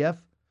the CDF,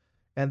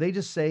 and they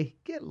just say,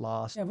 get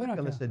lost. Yeah, we're not going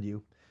to gonna listen to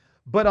you.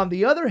 But on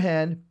the other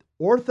hand,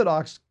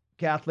 Orthodox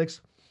Catholics,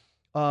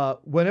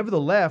 whenever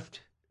the left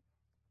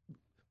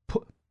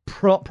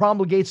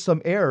promulgates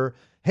some error,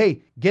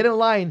 hey, get in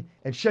line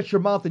and shut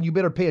your mouth and you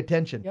better pay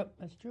attention. Yep,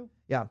 that's true.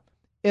 Yeah.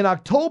 In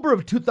October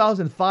of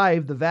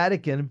 2005, the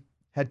Vatican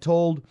had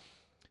told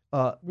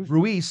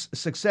Ruiz'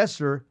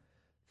 successor,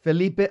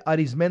 Felipe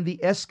Arizmendi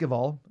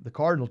Esquivel, the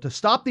cardinal, to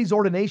stop these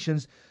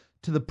ordinations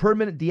to the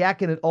permanent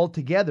diaconate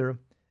altogether,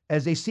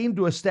 as they seem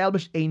to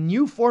establish a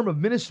new form of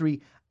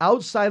ministry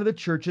outside of the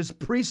church's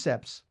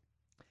precepts.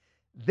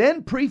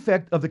 Then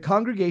prefect of the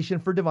Congregation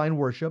for Divine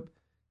Worship,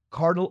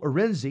 Cardinal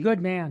Arenzi,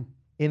 good man,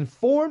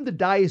 informed the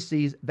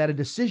diocese that a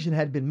decision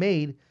had been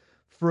made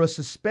for a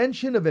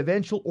suspension of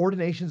eventual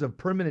ordinations of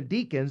permanent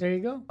deacons there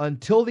you go,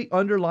 until the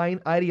underlying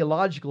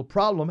ideological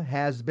problem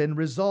has been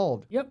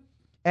resolved. Yep.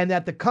 And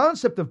that the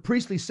concept of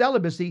priestly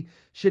celibacy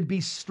should be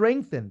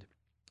strengthened.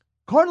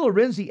 Cardinal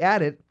Arenzi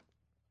added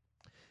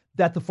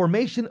that the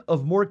formation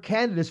of more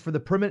candidates for the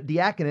permanent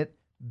diaconate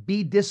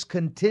be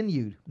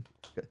discontinued.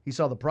 He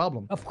saw the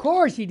problem. Of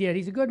course he did.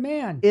 He's a good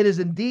man. It is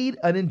indeed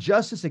an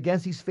injustice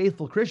against these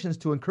faithful Christians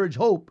to encourage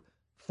hope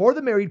for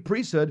the married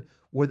priesthood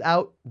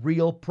without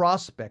real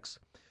prospects.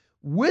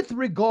 With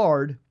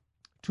regard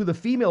to the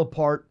female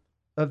part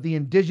of the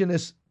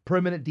indigenous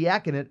permanent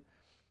diaconate,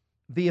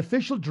 the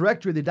official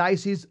directory of the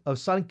Diocese of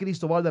San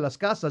Cristobal de las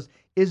Casas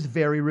is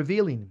very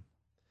revealing.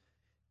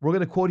 We're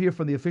going to quote here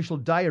from the official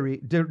directory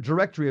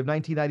of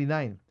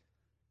 1999.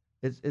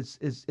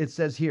 It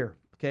says here,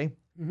 okay,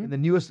 in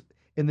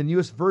the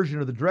newest version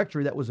of the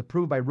directory that was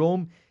approved by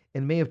Rome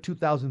in May of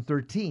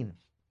 2013.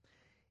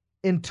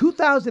 In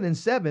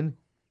 2007,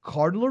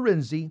 Cardinal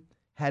Arenzi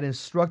had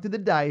instructed the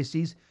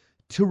diocese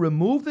to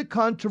remove the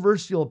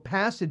controversial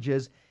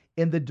passages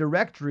in the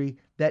directory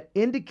that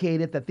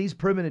indicated that these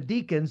permanent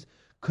deacons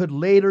could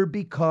later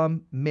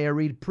become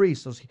married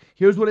priests. So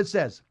here's what it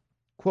says,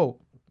 quote,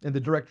 in the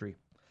directory,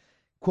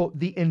 quote,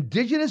 the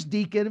indigenous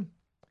deacon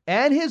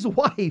and his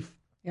wife,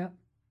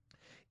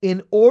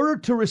 in order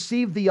to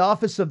receive the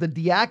office of the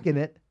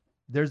diaconate,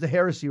 there's the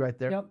heresy right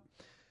there,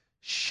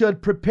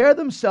 should prepare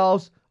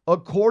themselves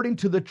according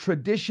to the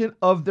tradition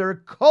of their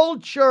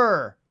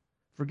culture.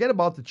 Forget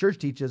about the church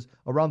teaches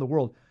around the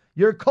world.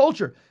 Your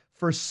culture.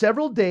 For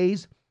several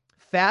days,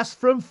 fast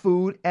from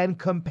food and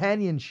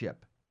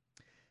companionship.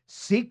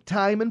 Seek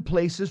time and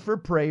places for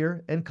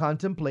prayer and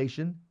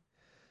contemplation.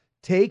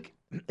 Take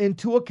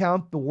into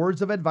account the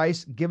words of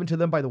advice given to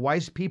them by the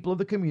wise people of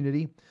the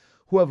community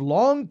who have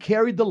long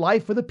carried the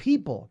life of the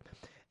people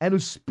and who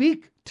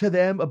speak to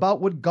them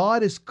about what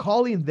God is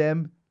calling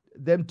them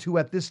to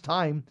at this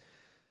time.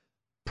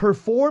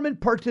 Perform and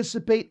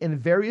participate in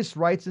various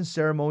rites and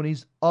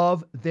ceremonies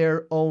of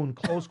their own.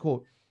 Close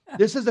quote.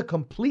 This is a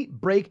complete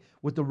break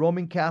with the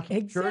Roman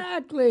Catholic Church.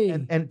 Exactly.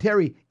 And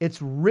Terry,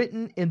 it's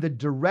written in the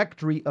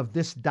directory of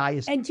this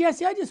diocese. And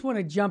Jesse, I just want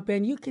to jump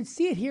in. You can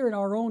see it here in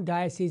our own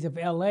Diocese of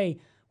LA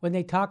when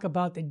they talk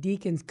about the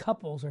deacons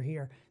couples are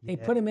here. They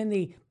put them in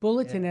the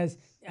bulletin as,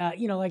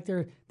 like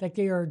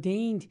they are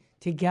ordained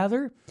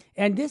together.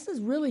 And this is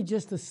really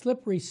just a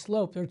slippery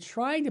slope. They're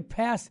trying to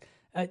pass,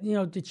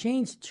 to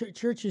change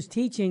church's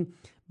teaching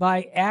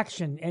by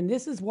action. And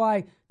this is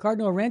why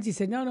Cardinal Arenzi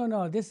said,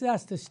 no, this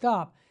has to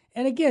stop.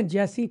 And again,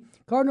 Jesse,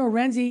 Cardinal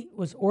Renzi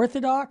was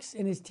orthodox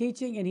in his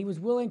teaching, and he was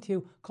willing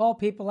to call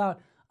people out.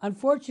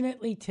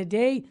 Unfortunately,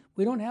 today,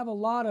 we don't have a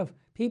lot of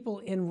people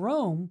in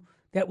Rome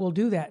that will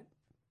do that.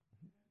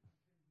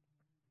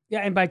 Yeah,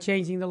 and by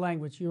changing the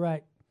language, you're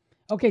right.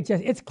 Okay,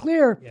 Jesse, it's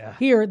clear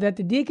here that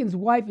the deacon's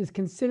wife is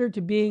considered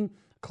to being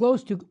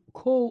close to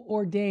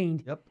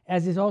co-ordained,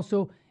 as is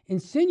also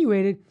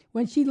insinuated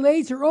when she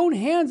lays her own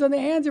hands on the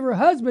hands of her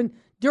husband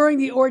during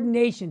the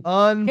ordination.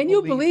 Can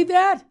you believe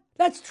that?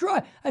 That's true.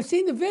 I've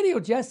seen the video,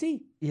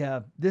 Jesse.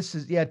 Yeah,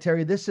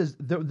 Terry,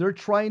 they're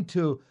trying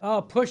to...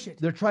 push it.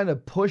 They're trying to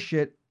push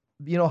it,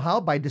 you know how?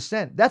 By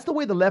dissent. That's the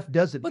way the left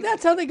does it. But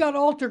that's how they got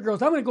altar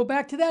girls. I'm going to go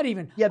back to that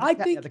even. I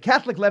think the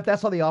Catholic left,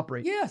 that's how they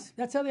operate. Yes,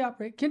 that's how they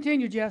operate.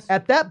 Continue, Jess.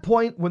 At that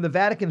point, when the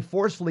Vatican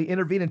forcefully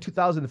intervened in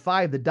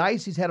 2005, the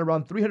diocese had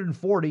around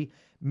 340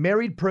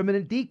 married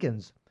permanent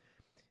deacons,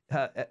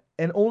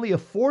 and only a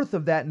fourth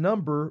of that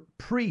number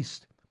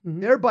priests,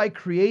 thereby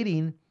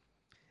creating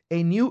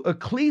a new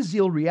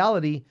ecclesial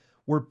reality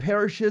where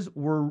parishes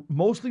were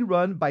mostly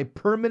run by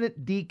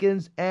permanent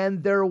deacons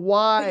and their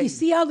wives. But you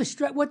see how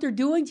what they're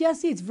doing,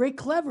 Jesse? It's very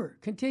clever.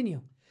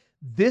 Continue.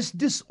 This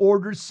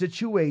disordered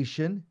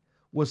situation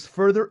was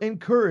further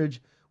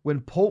encouraged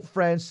when Pope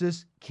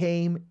Francis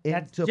came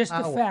into power. Just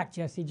a fact,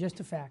 Jesse, just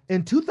a fact.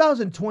 In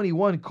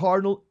 2021,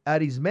 Cardinal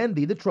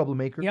Arizmendi, the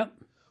troublemaker,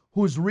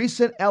 whose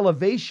recent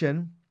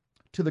elevation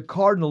to the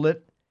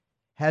cardinalate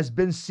has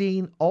been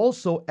seen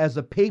also as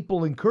a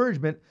papal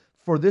encouragement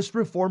for this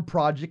reform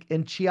project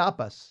in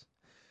Chiapas.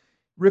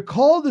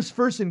 Recall this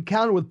first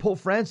encounter with Pope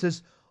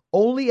Francis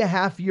only a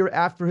half year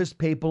after his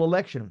papal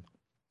election.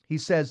 He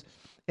says,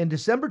 in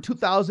December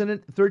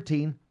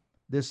 2013,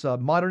 this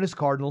modernist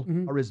cardinal,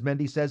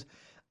 Arizmendi, says,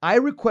 I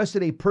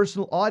requested a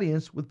personal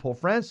audience with Pope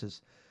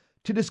Francis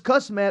to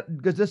discuss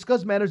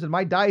matters in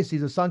my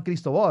diocese of San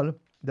Cristobal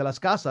de las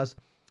Casas,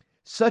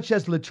 such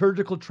as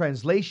liturgical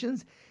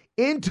translations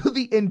into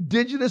the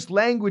indigenous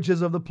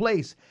languages of the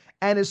place,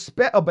 and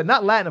but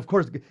not Latin, of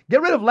course.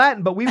 Get rid of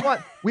Latin, but we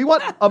want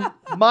a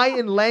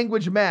Mayan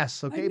language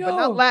mass, okay, but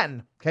not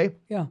Latin, okay.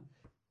 Yeah.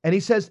 And he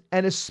says,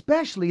 and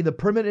especially the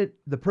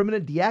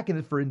permanent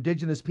diaconate for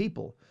indigenous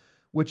people,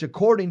 which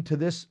according to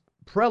this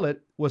prelate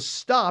was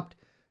stopped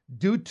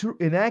due to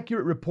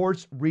inaccurate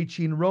reports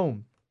reaching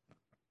Rome.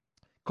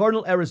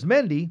 Cardinal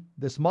Arizmendi,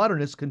 this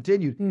modernist,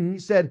 continued. He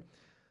said,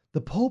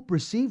 the Pope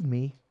received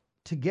me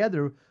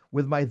together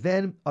with my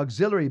then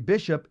auxiliary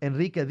bishop,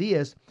 Enrique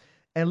Diaz,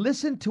 and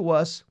listened to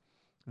us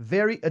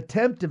very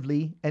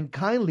attentively and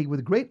kindly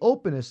with great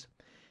openness.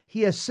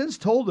 He has since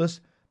told us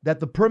that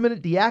the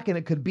permanent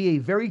diaconate could be a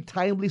very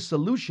timely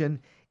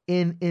solution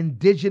in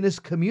indigenous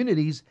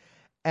communities,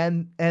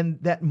 and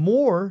that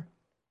more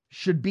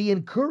should be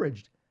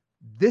encouraged.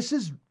 This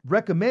is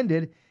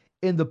recommended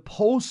in the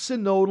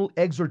post-synodal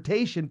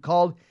exhortation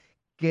called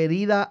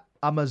Querida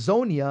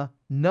Amazonia,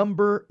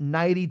 number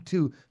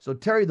 92. So,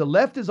 Terry, the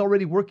left is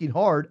already working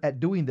hard at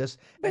doing this,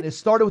 and it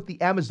started with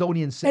the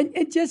Amazonian Synod.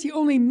 And Jesse,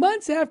 only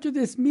months after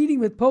this meeting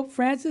with Pope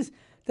Francis,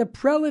 the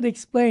prelate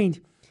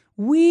explained,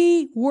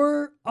 we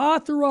were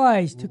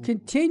authorized to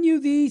continue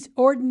these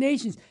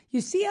ordinations.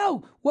 You see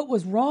how what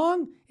was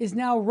wrong is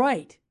now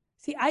right.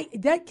 See,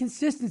 that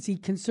consistency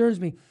concerns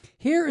me.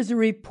 Here is a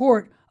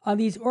report on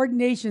these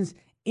ordinations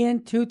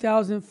in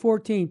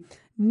 2014.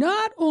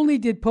 Not only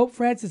did Pope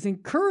Francis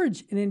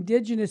encourage an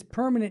indigenous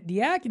permanent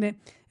diaconate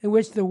in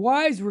which the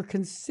wives were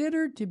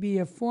considered to be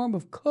a form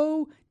of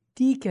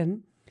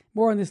co-deacon,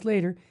 more on this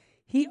later,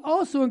 he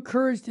also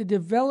encouraged the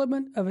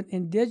development of an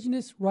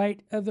indigenous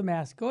rite of the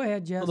Mass. Go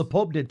ahead, Jess. Well, the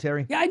Pope did,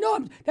 Terry. Yeah, I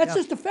know. That's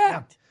just a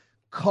fact. Yeah.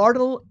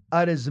 Cardinal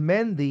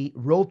Arizmendi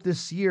wrote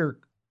this year,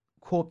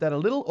 quote, that a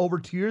little over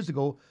 2 years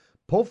ago,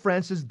 Pope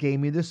Francis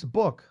gave me this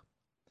book.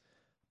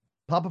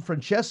 Papa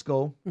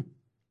Francesco,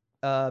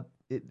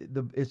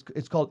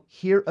 it's called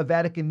Hear a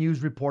Vatican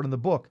News Report in the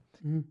book,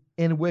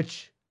 in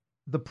which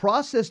the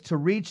process to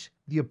reach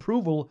the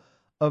approval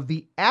of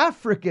the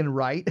African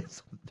rite,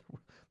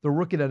 they're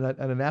working on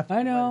an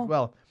African rite as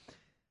well.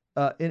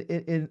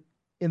 In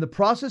the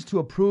process to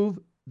approve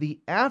the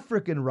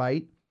African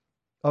rite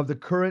of the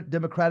current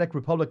Democratic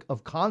Republic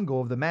of Congo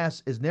of the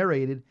Mass is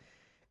narrated,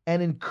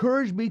 and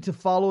encouraged me to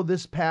follow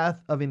this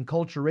path of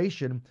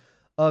enculturation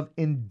of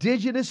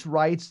indigenous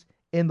rites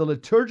in the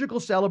liturgical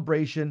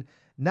celebration,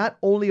 not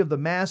only of the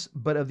Mass,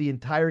 but of the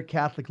entire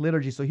Catholic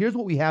liturgy. So here's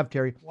what we have,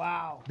 Terry.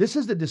 Wow. This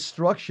is the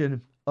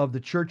destruction of the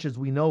church as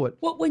we know it.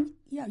 Well,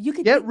 you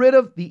could get rid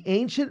of the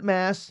ancient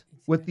Mass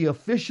with the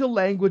official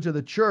language of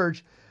the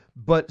church,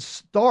 but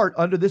start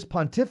under this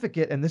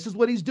pontificate, and this is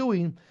what he's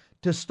doing,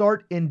 to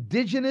start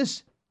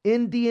indigenous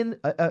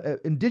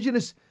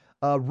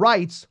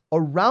rites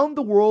around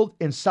the world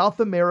in South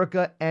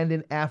America and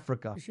in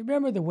Africa. Just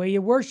remember, the way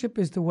you worship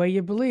is the way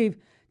you believe.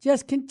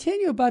 Just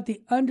continue about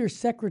the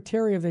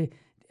Undersecretary of the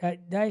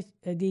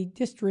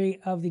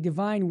District of the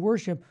Divine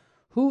Worship,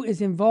 who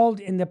is involved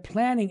in the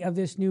planning of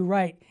this new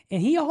rite,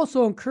 and he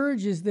also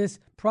encourages this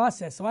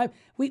process. So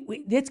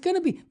it's going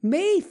to be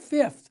May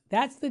 5th.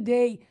 That's the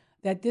day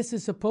that this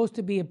is supposed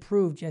to be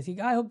approved, Jesse?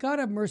 God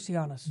have mercy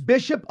on us.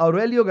 Bishop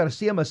Aurelio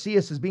Garcia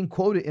Macias is being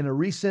quoted in a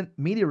recent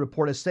media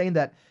report as saying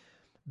that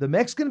the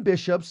Mexican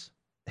bishops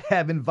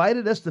have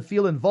invited us to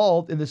feel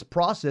involved in this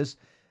process,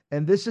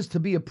 and this is to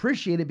be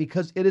appreciated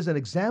because it is an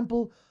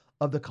example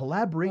of the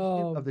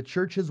collaboration of the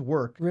church's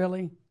work.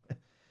 Really?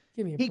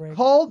 Give me a break. He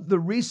called the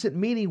recent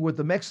meeting with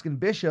the Mexican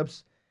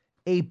bishops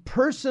a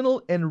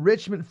personal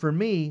enrichment for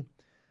me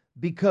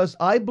because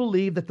I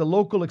believe that the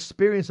local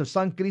experience of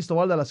San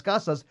Cristobal de las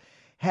Casas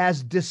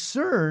has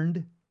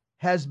discerned,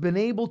 has been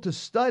able to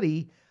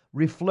study,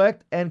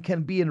 reflect, and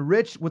can be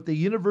enriched with the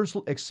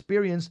universal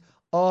experience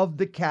of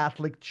the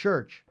Catholic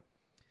Church.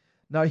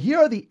 Now, here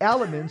are the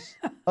elements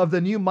of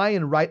the new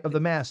Mayan rite of the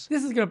Mass.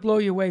 This is going to blow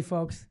you away,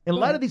 folks. In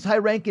light of these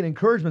high-ranking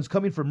encouragements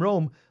coming from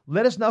Rome,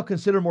 let us now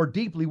consider more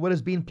deeply what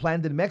is being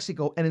planned in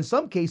Mexico, and in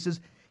some cases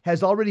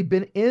has already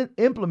been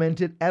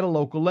implemented at a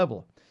local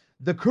level.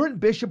 The current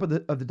bishop of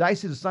the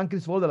Diocese of San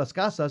Cristobal de las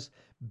Casas,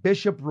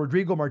 Bishop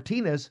Rodrigo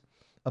Martinez,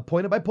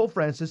 appointed by Pope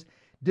Francis,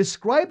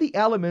 described the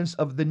elements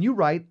of the new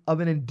rite of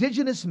an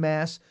indigenous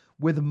Mass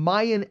with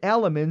Mayan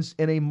elements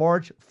in a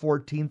March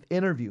 14th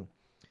interview.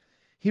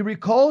 He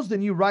recalls the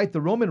new rite,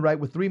 the Roman rite,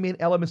 with three main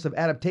elements of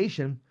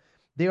adaptation.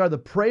 They are the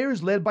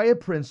prayers led by a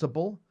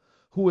principal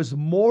who is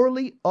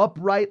morally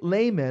upright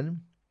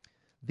layman,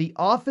 the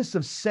office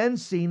of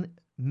censing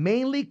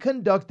mainly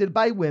conducted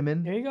by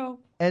women, there you go,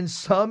 and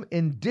some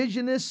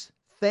indigenous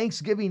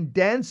Thanksgiving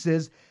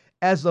dances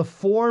as a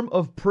form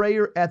of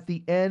prayer at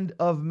the end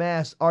of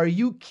Mass. Are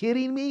you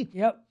kidding me?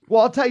 Yep.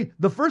 Well, I'll tell you,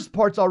 the first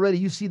parts already,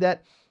 you see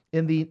that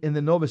in the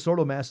Novus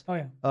Ordo Mass. Oh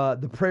yeah.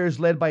 The prayers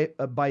led by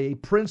a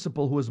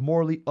principal who is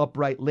morally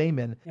upright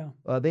layman. Yeah.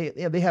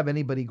 They have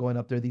anybody going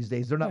up there these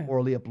days. They're not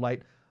morally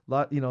upright. A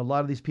lot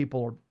of these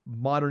people are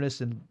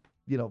modernists and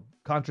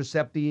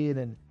contraceptive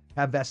and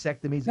have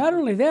vasectomies. Not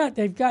only that,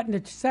 they've gotten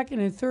to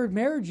second and third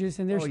marriages,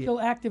 and they're still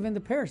active in the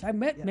parish. I've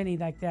met many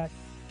like that,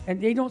 and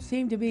they don't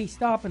seem to be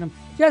stopping them.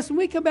 Jess, when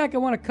we come back, I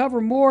want to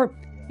cover more.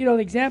 The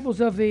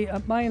examples of the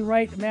Mayan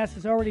rite Mass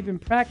has already been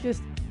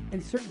practiced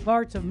in certain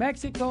parts of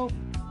Mexico.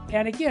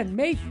 And again,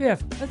 May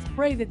 5th, let's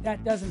pray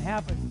that doesn't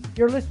happen.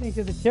 You're listening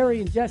to the Terry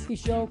and Jesse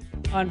Show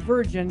on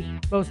Virgin,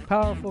 Most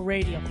Powerful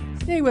Radio.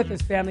 Stay with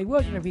us, family.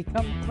 We're going to be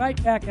coming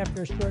right back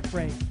after a short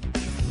break.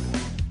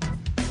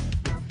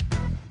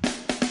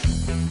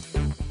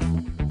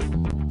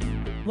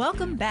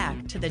 Welcome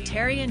back to the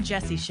Terry and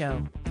Jesse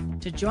Show.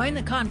 To join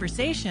the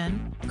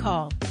conversation,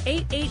 call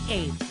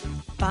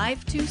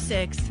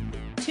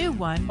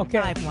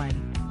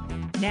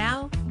 888-526-2151.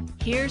 Now,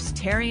 here's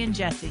Terry and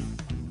Jesse.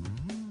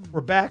 We're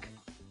back.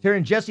 Terry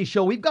and Jesse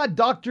Show. We've got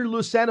Dr.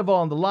 Luis Sandoval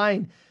on the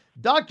line.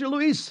 Dr.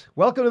 Luis,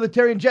 welcome to the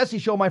Terry and Jesse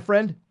Show, my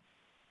friend.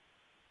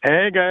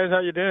 Hey, guys.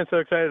 How you doing? So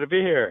excited to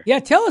be here. Yeah,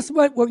 tell us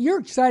what you're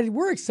excited.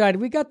 We're excited.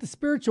 We got the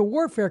Spiritual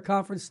Warfare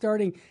Conference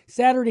starting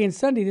Saturday and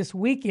Sunday this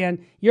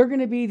weekend. You're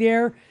going to be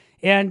there.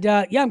 And,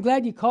 I'm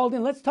glad you called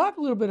in. Let's talk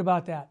a little bit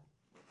about that.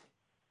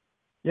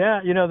 Yeah,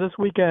 this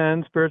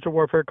weekend, Spiritual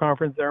Warfare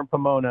Conference there in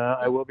Pomona.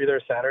 I will be there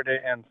Saturday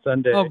and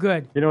Sunday. Oh,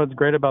 good. What's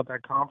great about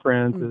that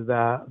conference is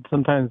that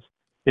sometimes,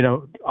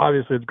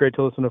 obviously it's great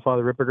to listen to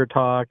Father Ripperger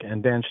talk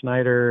and Dan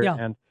Schneider. Yeah.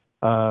 And,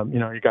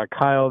 you got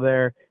Kyle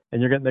there,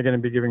 and they're going to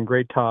be giving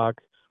great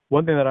talks.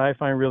 One thing that I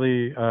find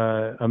really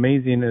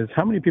amazing is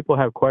how many people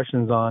have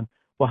questions on,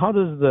 well, how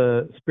does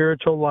the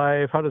spiritual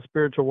life, how does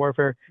spiritual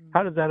warfare,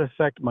 how does that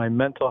affect my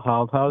mental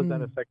health? How does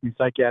that affect me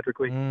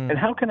psychiatrically? And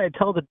how can I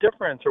tell the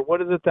difference? Or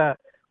what is it that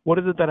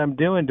I'm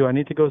doing? Do I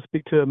need to go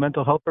speak to a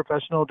mental health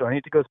professional? Do I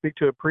need to go speak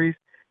to a priest?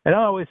 And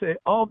I always say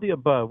all of the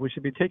above. We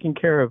should be taking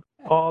care of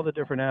all the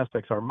different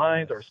aspects, our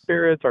minds, our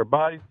spirits, our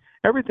bodies,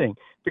 everything,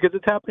 because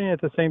it's happening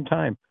at the same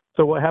time.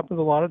 So what happens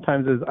a lot of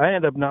times is I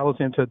end up not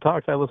listening to the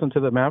talks. I listen to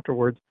them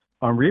afterwards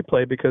on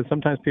replay because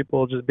sometimes people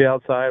will just be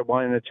outside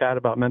wanting to chat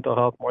about mental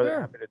health more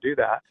than happy to do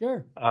that.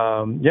 Sure.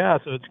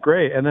 So it's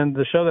great. And then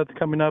the show that's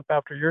coming up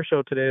after your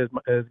show today is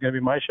going to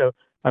be my show.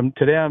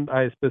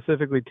 I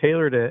specifically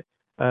tailored it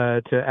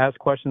to ask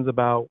questions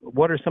about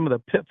what are some of the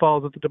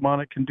pitfalls that the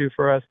demonic can do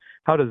for us,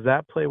 how does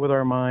that play with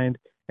our mind,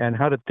 and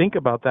how to think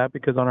about that,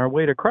 because on our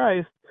way to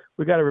Christ,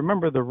 we got to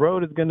remember the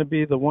road is going to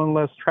be the one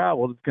less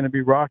traveled. It's going to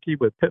be rocky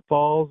with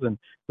pitfalls, and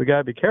we got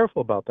to be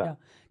careful about that. Yeah.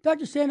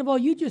 Dr. Sandoval,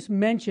 you just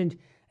mentioned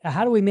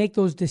how do we make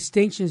those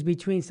distinctions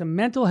between some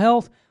mental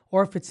health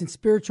or if it's in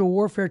spiritual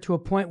warfare to a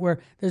point where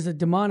there's a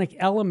demonic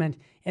element.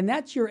 And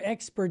that's your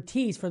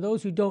expertise. For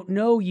those who don't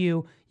know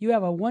you, you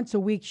have a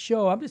once-a-week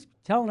show. I'm just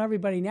telling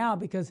everybody now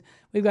because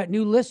we've got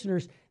new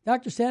listeners.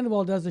 Dr.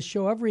 Sandoval does a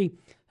show every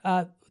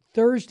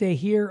Thursday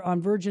here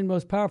on Virgin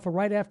Most Powerful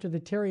right after the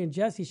Terry and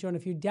Jesse Show. And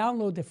if you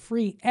download the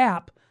free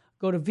app,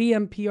 go to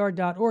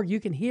vmpr.org,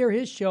 you can hear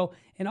his show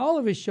and all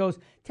of his shows.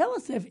 Tell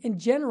us, if, in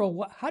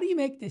general, how do you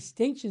make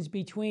distinctions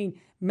between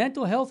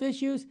mental health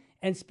issues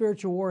and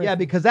spiritual warfare? Yeah,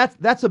 because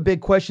that's a big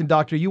question,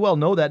 Doctor. You well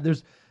know that.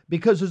 There's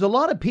a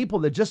lot of people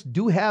that just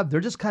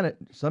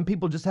some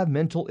people just have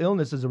mental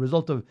illness as a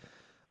result of,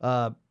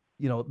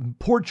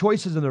 poor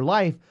choices in their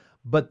life.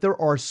 But there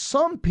are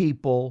some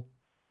people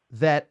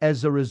that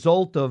as a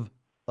result of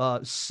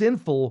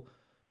sinful,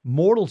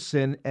 mortal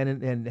sin,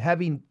 and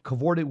having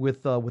cavorted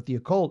with the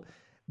occult,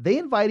 they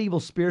invite evil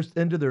spirits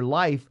into their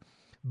life.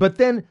 But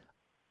then,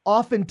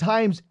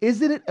 oftentimes,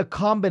 isn't it a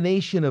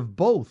combination of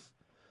both?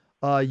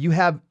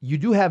 You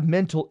do have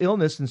mental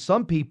illness in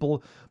some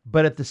people,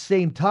 but at the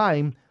same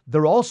time,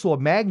 they're also a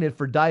magnet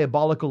for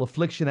diabolical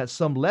affliction at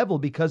some level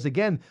because,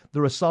 again,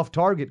 they're a soft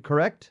target.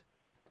 Correct?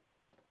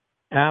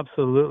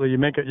 Absolutely. You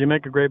make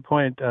a great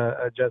point,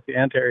 Jesse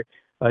and Terry.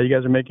 You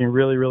guys are making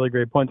really, really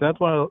great points. And that's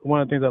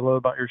one of the things I love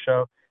about your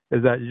show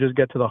is that you just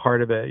get to the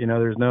heart of it.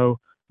 There's no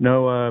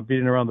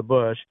beating around the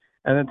bush,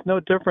 and it's no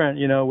different.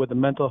 With the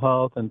mental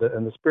health and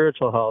the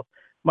spiritual health.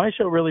 My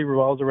show really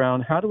revolves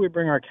around how do we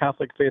bring our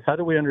Catholic faith, how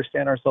do we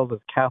understand ourselves as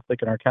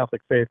Catholic and our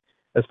Catholic faith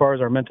as far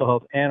as our mental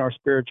health and our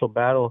spiritual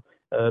battle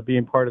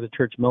being part of the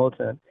church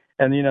militant.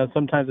 And,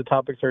 sometimes the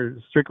topics are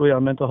strictly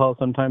on mental health.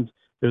 Sometimes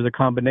there's a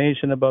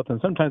combination of both, and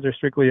sometimes they're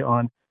strictly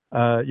on,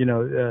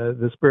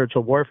 the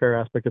spiritual warfare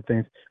aspect of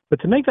things. But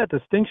to make that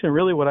distinction,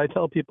 really what I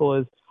tell people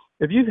is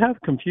if you have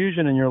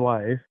confusion in your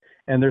life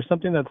and there's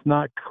something that's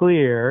not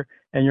clear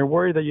and you're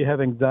worried that you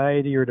have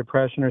anxiety or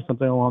depression or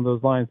something along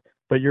those lines,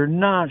 but you're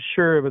not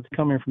sure if it's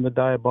coming from the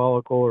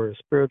diabolical or a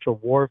spiritual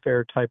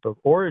warfare type of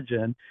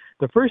origin,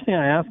 the first thing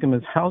I ask them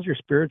is, how's your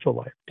spiritual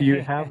life? Do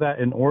you have that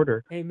in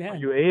order? Amen. Are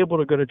you able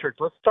to go to church?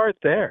 Let's start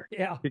there.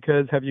 Yeah.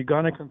 Because have you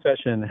gone to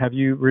confession? Have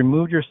you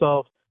removed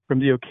yourself from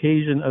the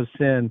occasion of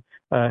sin?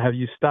 Have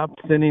you stopped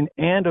sinning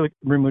and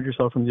removed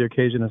yourself from the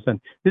occasion of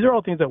sin? These are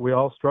all things that we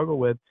all struggle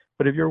with.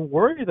 But if you're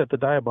worried that the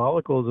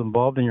diabolical is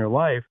involved in your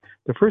life,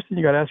 the first thing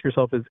you got to ask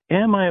yourself is,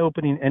 am I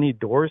opening any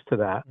doors to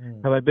that?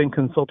 Have I been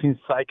consulting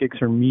psychics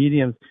or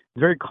mediums? It's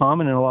very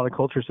common in a lot of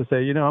cultures to say,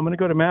 I'm going to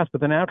go to Mass,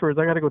 but then afterwards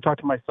I got to go talk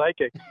to my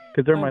psychic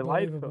because they're my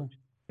life coach.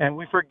 And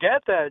we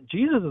forget that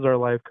Jesus is our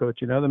life coach.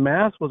 The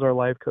Mass was our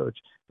life coach.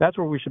 That's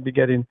where we should be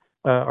getting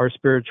our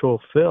spiritual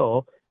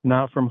fill,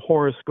 not from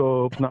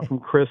horoscopes, not from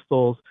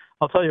crystals.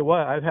 I'll tell you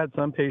what, I had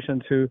one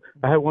patient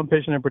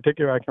in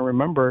particular I can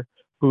remember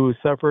who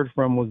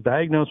was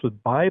diagnosed with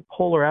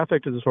bipolar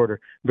affective disorder.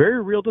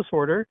 Very real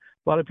disorder.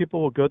 A lot of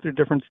people will go through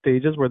different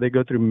stages where they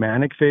go through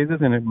manic phases,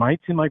 and it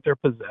might seem like they're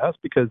possessed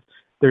because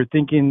they're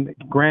thinking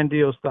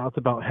grandiose thoughts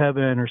about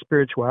heaven or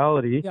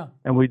spirituality. Yeah.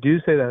 And we do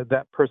say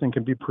that person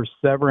can be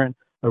perseverant,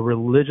 a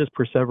religious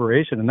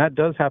perseveration, and that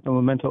does happen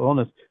with mental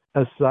illness.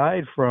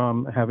 Aside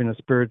from having a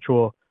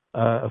spiritual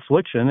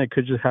affliction, it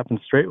could just happen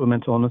straight with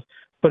mental illness.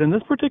 But in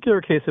this particular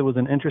case, it was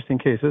an interesting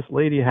case. This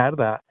lady had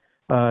that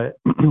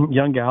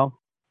young gal.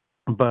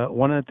 But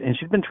and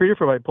she'd been treated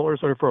for bipolar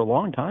disorder for a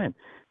long time,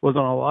 was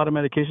on a lot of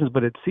medications,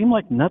 but it seemed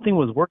like nothing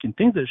was working.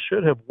 Things that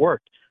should have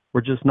worked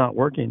were just not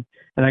working.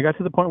 And I got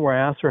to the point where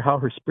I asked her how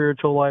her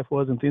spiritual life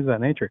was and things of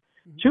that nature.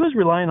 She was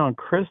relying on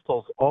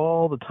crystals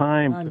all the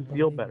time to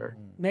feel better.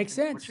 Makes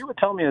sense. What she would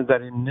tell me is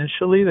that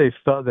initially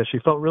she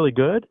felt really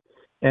good.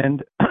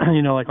 And,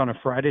 like on a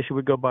Friday, she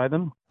would go buy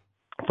them.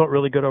 Felt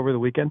really good over the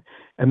weekend.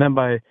 And then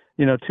by,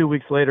 2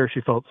 weeks later,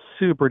 she felt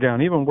super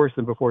down, even worse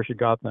than before she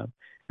got them.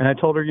 And I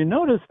told her, you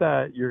notice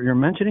that you're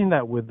mentioning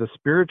that with the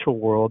spiritual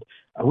world,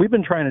 we've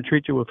been trying to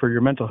treat you for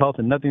your mental health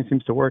and nothing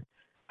seems to work.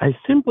 I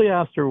simply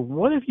asked her,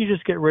 what if you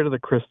just get rid of the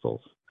crystals?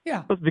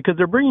 Yeah. Because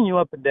they're bringing you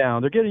up and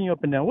down. They're getting you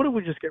up and down. What if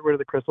we just get rid of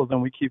the crystals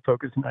and we keep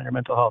focusing on your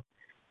mental health?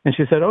 And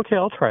she said, okay,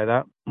 I'll try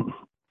that.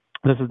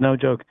 This is no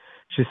joke.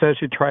 She said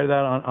she tried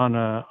that on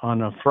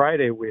a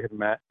Friday we had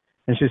met.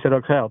 And she said,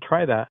 okay, I'll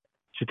try that.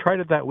 She tried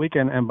it that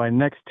weekend, and by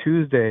next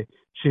Tuesday,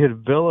 she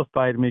had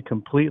vilified me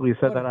completely,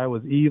 said that I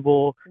was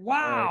evil.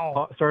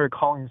 Wow. Started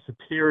calling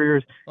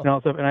superiors and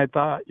all stuff. And I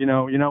thought, you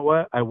know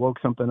what? I woke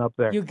something up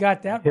there. You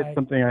got that right.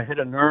 I hit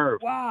a nerve.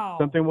 Wow.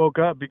 Something woke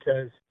up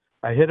because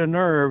I hit a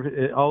nerve.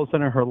 All of a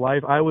sudden in her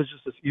life, I was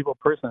just this evil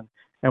person.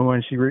 And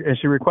when she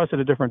requested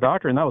a different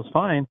doctor, and that was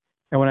fine.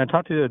 And when I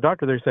talked to the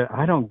doctor, they said,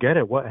 I don't get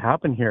it. What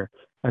happened here?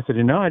 I said,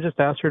 I just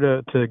asked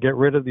her to get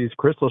rid of these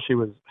crystals she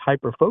was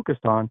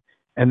hyper-focused on.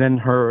 And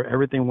then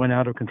everything went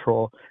out of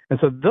control. And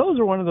so those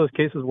are one of those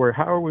cases where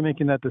how are we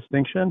making that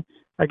distinction?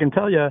 I can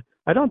tell you,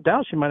 I don't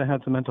doubt she might have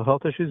had some mental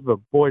health issues, but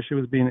boy, she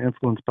was being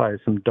influenced by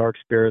some dark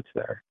spirits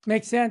there.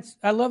 Makes sense.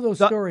 I love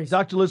those stories.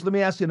 Dr. Liz, let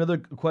me ask you another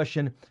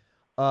question.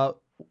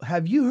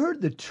 Have you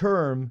heard the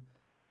term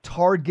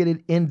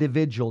targeted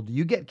individual? Do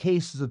you get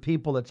cases of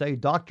people that say,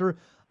 doctor,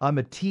 I'm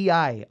a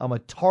TI, I'm a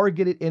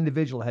targeted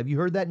individual? Have you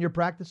heard that in your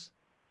practice?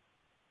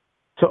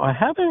 So I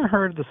haven't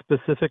heard the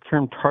specific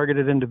term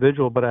targeted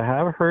individual, but I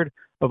have heard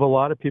of a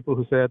lot of people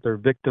who say that they're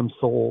victim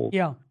souls.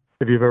 Yeah.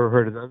 If you've ever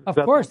heard of that. Of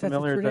course, that's a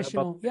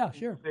traditional. Yeah,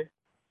 sure.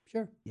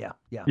 Sure. Yeah.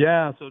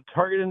 Yeah, so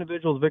targeted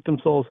individuals, victim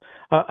souls.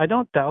 I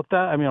don't doubt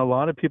that. I mean, a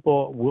lot of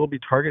people will be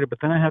targeted, but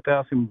then I have to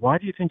ask them, why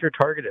do you think you're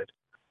targeted?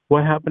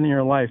 What happened in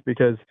your life?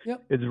 Because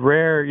it's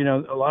rare,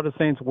 a lot of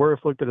saints were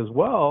afflicted as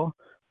well.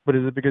 But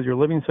is it because you're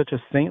living such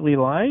a saintly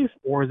life,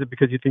 or is it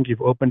because you think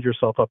you've opened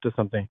yourself up to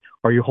something?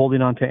 Are you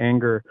holding on to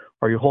anger?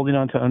 Are you holding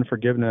on to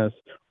unforgiveness?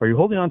 Are you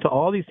holding on to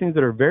all these things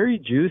that are very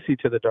juicy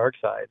to the dark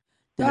side?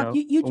 Doc,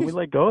 when we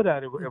let go of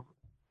that,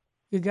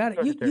 you got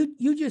it.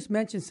 You just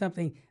mentioned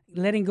something.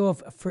 letting go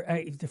of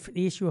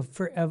the issue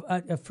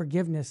of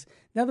forgiveness.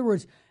 In other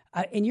words,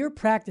 in your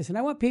practice, and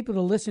I want people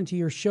to listen to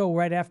your show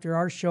right after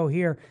our show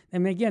here.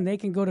 And again, they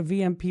can go to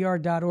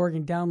vmpr.org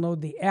and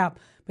download the app.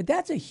 But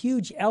that's a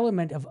huge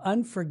element of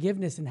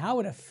unforgiveness and how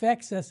it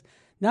affects us,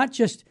 not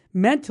just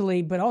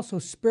mentally, but also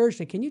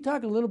spiritually. Can you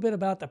talk a little bit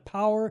about the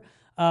power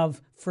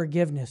of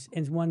forgiveness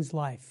in one's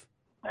life?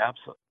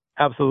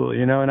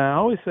 Absolutely. And I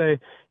always say,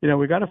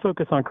 we got to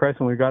focus on Christ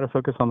and we got to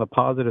focus on the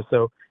positive.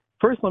 So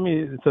first,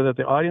 so that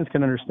the audience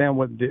can understand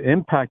what the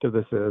impact of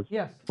this is.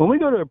 Yes. When we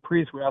go to a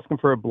priest, we ask him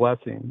for a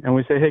blessing, and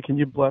we say, "Hey, can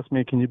you bless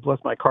me? Can you bless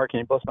my car? Can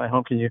you bless my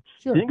home? Can you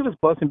give us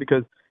blessing?"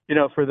 Because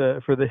for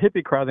the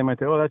hippie crowd, they might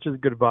say, "Oh, that's just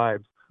good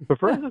vibes." But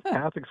for us as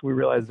Catholics, we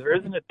realize there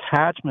is an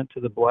attachment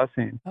to the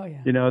blessing. Oh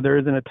yeah. There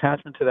is an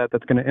attachment to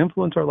that's going to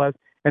influence our lives,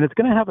 and it's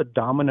going to have a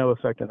domino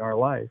effect in our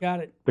life.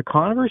 Got it. The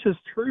converse is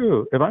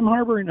true. If I'm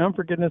harboring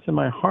unforgiveness in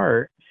my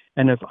heart,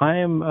 and if I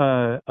am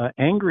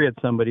angry at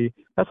somebody,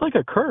 that's like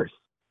a curse.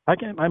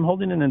 I'm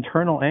holding an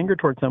internal anger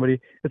towards somebody.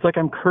 It's like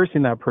I'm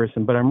cursing that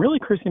person, but I'm really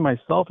cursing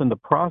myself in the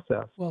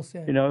process. Well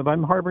said. If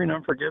I'm harboring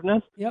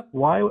unforgiveness, yep.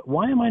 Why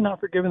am I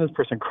not forgiving this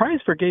person?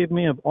 Christ forgave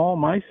me of all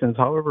my sins,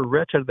 however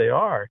wretched they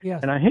are.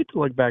 Yes. And I hate to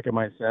look back at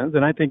my sins,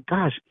 and I think,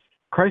 gosh,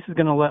 Christ is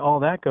going to let all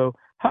that go.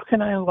 How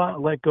can I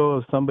let go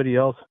of somebody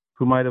else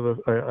who might have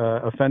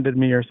offended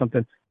me or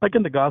something? Like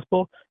in the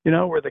gospel,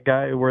 where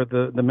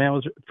the man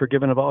was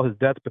forgiven of all his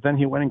debts, but then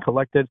he went and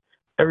collected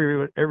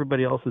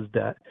everybody else's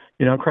debt.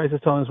 Christ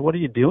is telling us, what are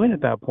you doing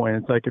at that point?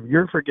 It's like, if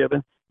you're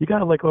forgiven, you got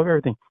to let go of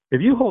everything.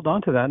 If you hold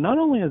on to that, not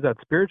only is that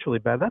spiritually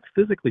bad, that's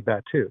physically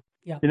bad too.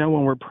 Yeah.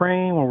 When we're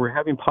praying, when we're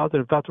having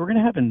positive thoughts, we're going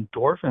to have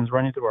endorphins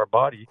running through our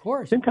body. Of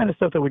course. Same kind of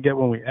stuff that we get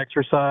when we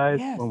exercise,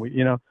 yes. when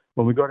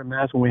we go to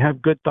mass, when we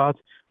have good thoughts.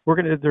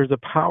 There's a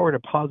power to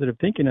positive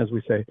thinking, as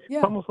we say. Yeah.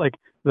 It's almost like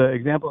the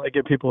example I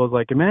give people is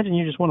like, imagine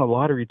you just won a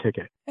lottery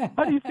ticket.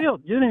 How do you feel?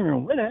 You didn't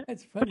even win it.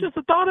 That's funny. But just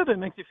the thought of it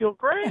makes you feel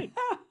great,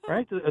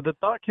 right? The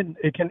thought can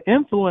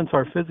influence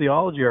our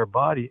physiology, our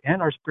body,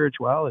 and our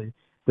spirituality.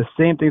 The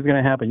same thing's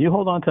going to happen. You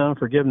hold on to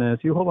unforgiveness,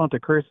 you hold on to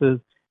curses,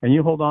 and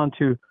you hold on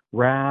to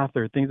wrath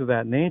or things of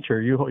that nature.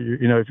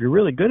 If you're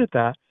really good at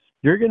that,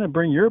 you're going to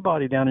bring your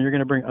body down, and you're going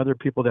to bring other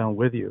people down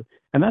with you.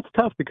 And that's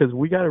tough, because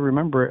we got to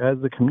remember, as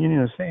the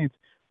communion of saints,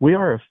 we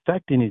are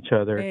affecting each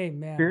other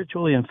Amen.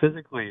 spiritually and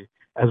physically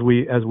as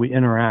we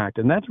interact,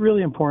 and that's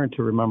really important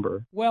to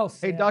remember. Well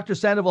said. Hey, Dr.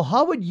 Sandoval,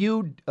 how would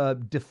you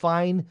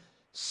define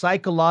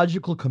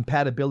psychological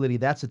compatibility?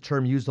 That's a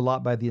term used a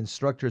lot by the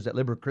instructors at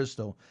Liber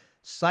Christo.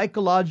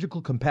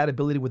 Psychological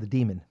compatibility with a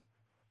demon.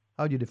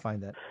 How would you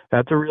define that?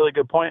 That's a really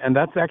good point, and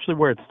that's actually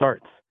where it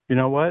starts. You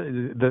know what?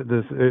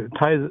 It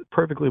ties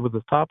perfectly with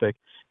this topic.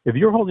 If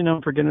you're holding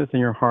unforgiveness in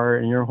your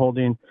heart, and you're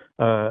holding,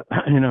 if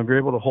you're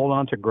able to hold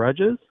on to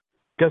grudges,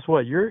 guess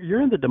what?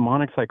 You're in the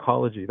demonic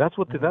psychology. That's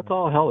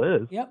all hell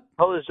is. Yep.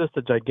 Hell is just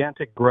a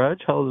gigantic grudge.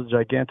 Hell is a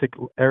gigantic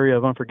area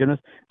of unforgiveness.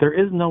 There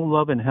is no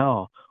love in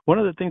hell. One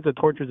of the things that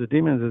tortures the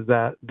demons is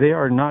that they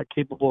are not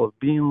capable of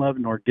being loved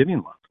nor giving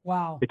love.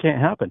 Wow. It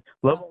can't happen.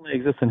 Love only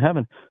exists in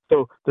heaven.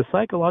 So the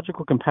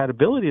psychological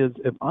compatibility is,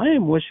 if I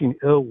am wishing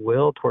ill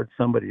will towards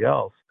somebody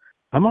else,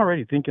 I'm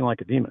already thinking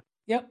like a demon.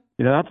 Yep.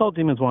 That's all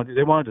demons want to do.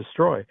 They want to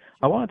destroy.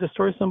 I want to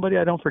destroy somebody.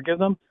 I don't forgive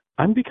them.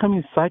 I'm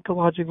becoming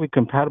psychologically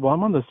compatible.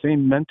 I'm on the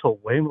same mental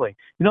wavelength.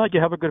 Like you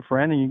have a good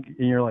friend and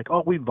you're like,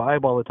 oh, we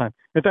vibe all the time.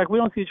 In fact, we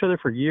don't see each other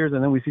for years,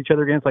 and then we see each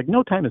other again. It's like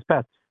no time has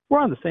passed. We're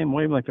on the same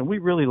wavelength, and we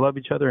really love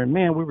each other, and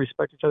man, we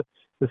respect each other.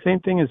 The same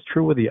thing is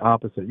true with the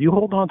opposite. You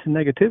hold on to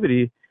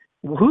negativity.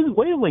 Whose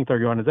wavelength are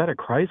you on? Is that a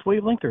Christ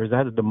wavelength, or is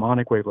that a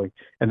demonic wavelength?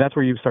 And that's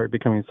where you start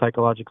becoming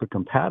psychologically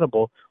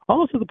compatible,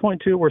 almost to the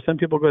point, too, where some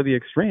people go to the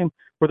extreme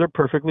where they're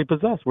perfectly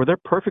possessed, where they're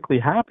perfectly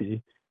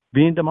happy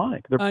being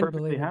demonic. They're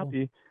perfectly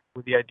happy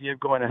with the idea of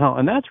going to hell.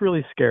 And that's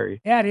really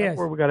scary. Yeah, it that's is.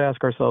 where we got to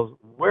ask ourselves,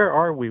 where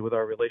are we with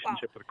our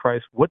relationship with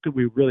Christ? What do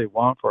we really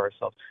want for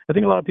ourselves? I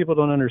think a lot of people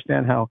don't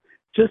understand how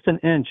just an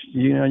inch,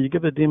 you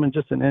give the demon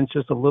just an inch,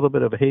 just a little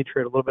bit of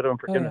hatred, a little bit of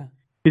unforgiveness.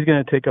 He's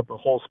going to take up a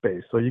whole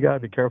space. So you got to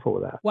be careful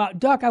with that. Well,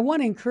 Doc, I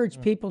want to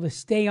encourage people to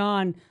stay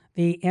on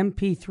the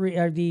MP3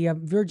 or the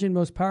Virgin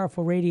Most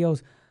Powerful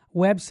Radio's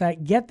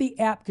website. Get the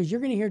app, because you're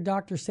going to hear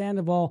Dr.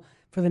 Sandoval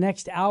for the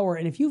next hour.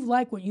 And if you've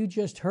liked what you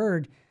just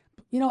heard,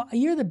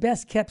 you're the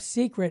best kept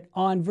secret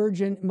on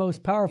Virgin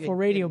Most Powerful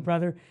Radio,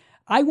 brother.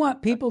 I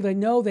want people to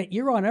know that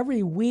you're on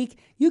every week.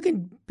 You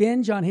can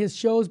binge on his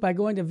shows by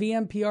going to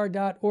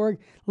vmpr.org.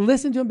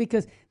 Listen to him,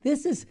 because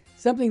this is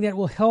something that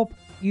will help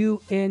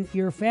you and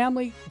your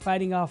family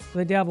fighting off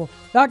the devil.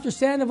 Dr.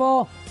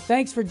 Sandoval,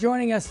 thanks for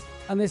joining us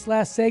on this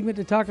last segment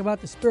to talk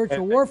about the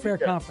Spiritual Warfare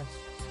Conference.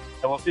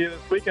 And we'll see you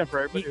this weekend for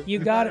everybody. You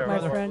got it, my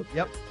friend.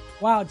 Yep.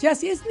 Wow,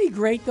 Jesse, isn't he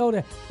great, though,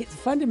 to hit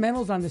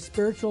fundamentals on the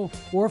spiritual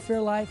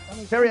warfare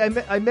life? Terry,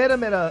 I met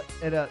him at a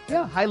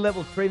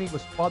high-level training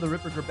with Father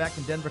Ripperger back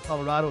in Denver,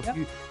 Colorado.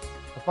 Yep.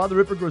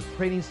 Father Ripperger was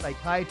training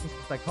psychiatrists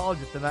and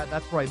psychologists, and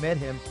that's where I met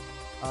him.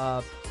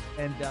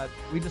 And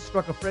we just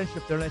struck a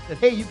friendship there, and I said,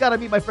 hey, you got to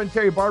meet my friend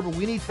Terry Barber.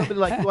 We need somebody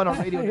like you on our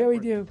radio. Here we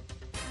do.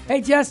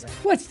 Hey, Jess,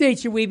 what state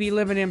should we be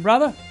living in,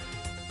 brother?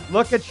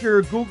 Look at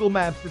your Google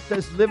Maps that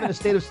says live in a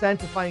state of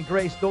sanctifying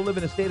grace. Don't live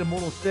in a state of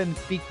mortal sin.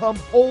 Become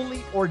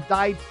holy or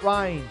die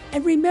trying.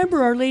 And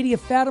remember, Our Lady of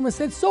Fatima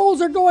said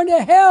souls are going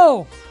to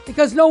hell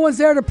because no one's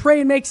there to pray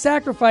and make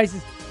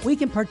sacrifices. We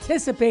can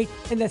participate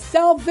in the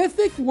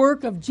salvific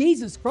work of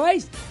Jesus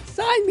Christ.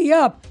 Sign me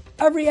up.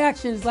 Every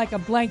action is like a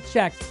blank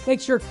check. Make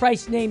sure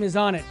Christ's name is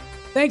on it.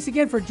 Thanks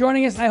again for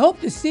joining us. I hope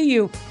to see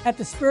you at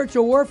the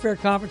Spiritual Warfare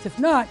Conference. If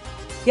not,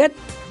 get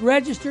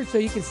registered so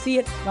you can see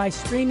it by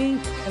streaming.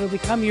 It'll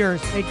become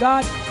yours. May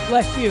God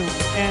bless you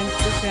and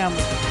your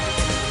family.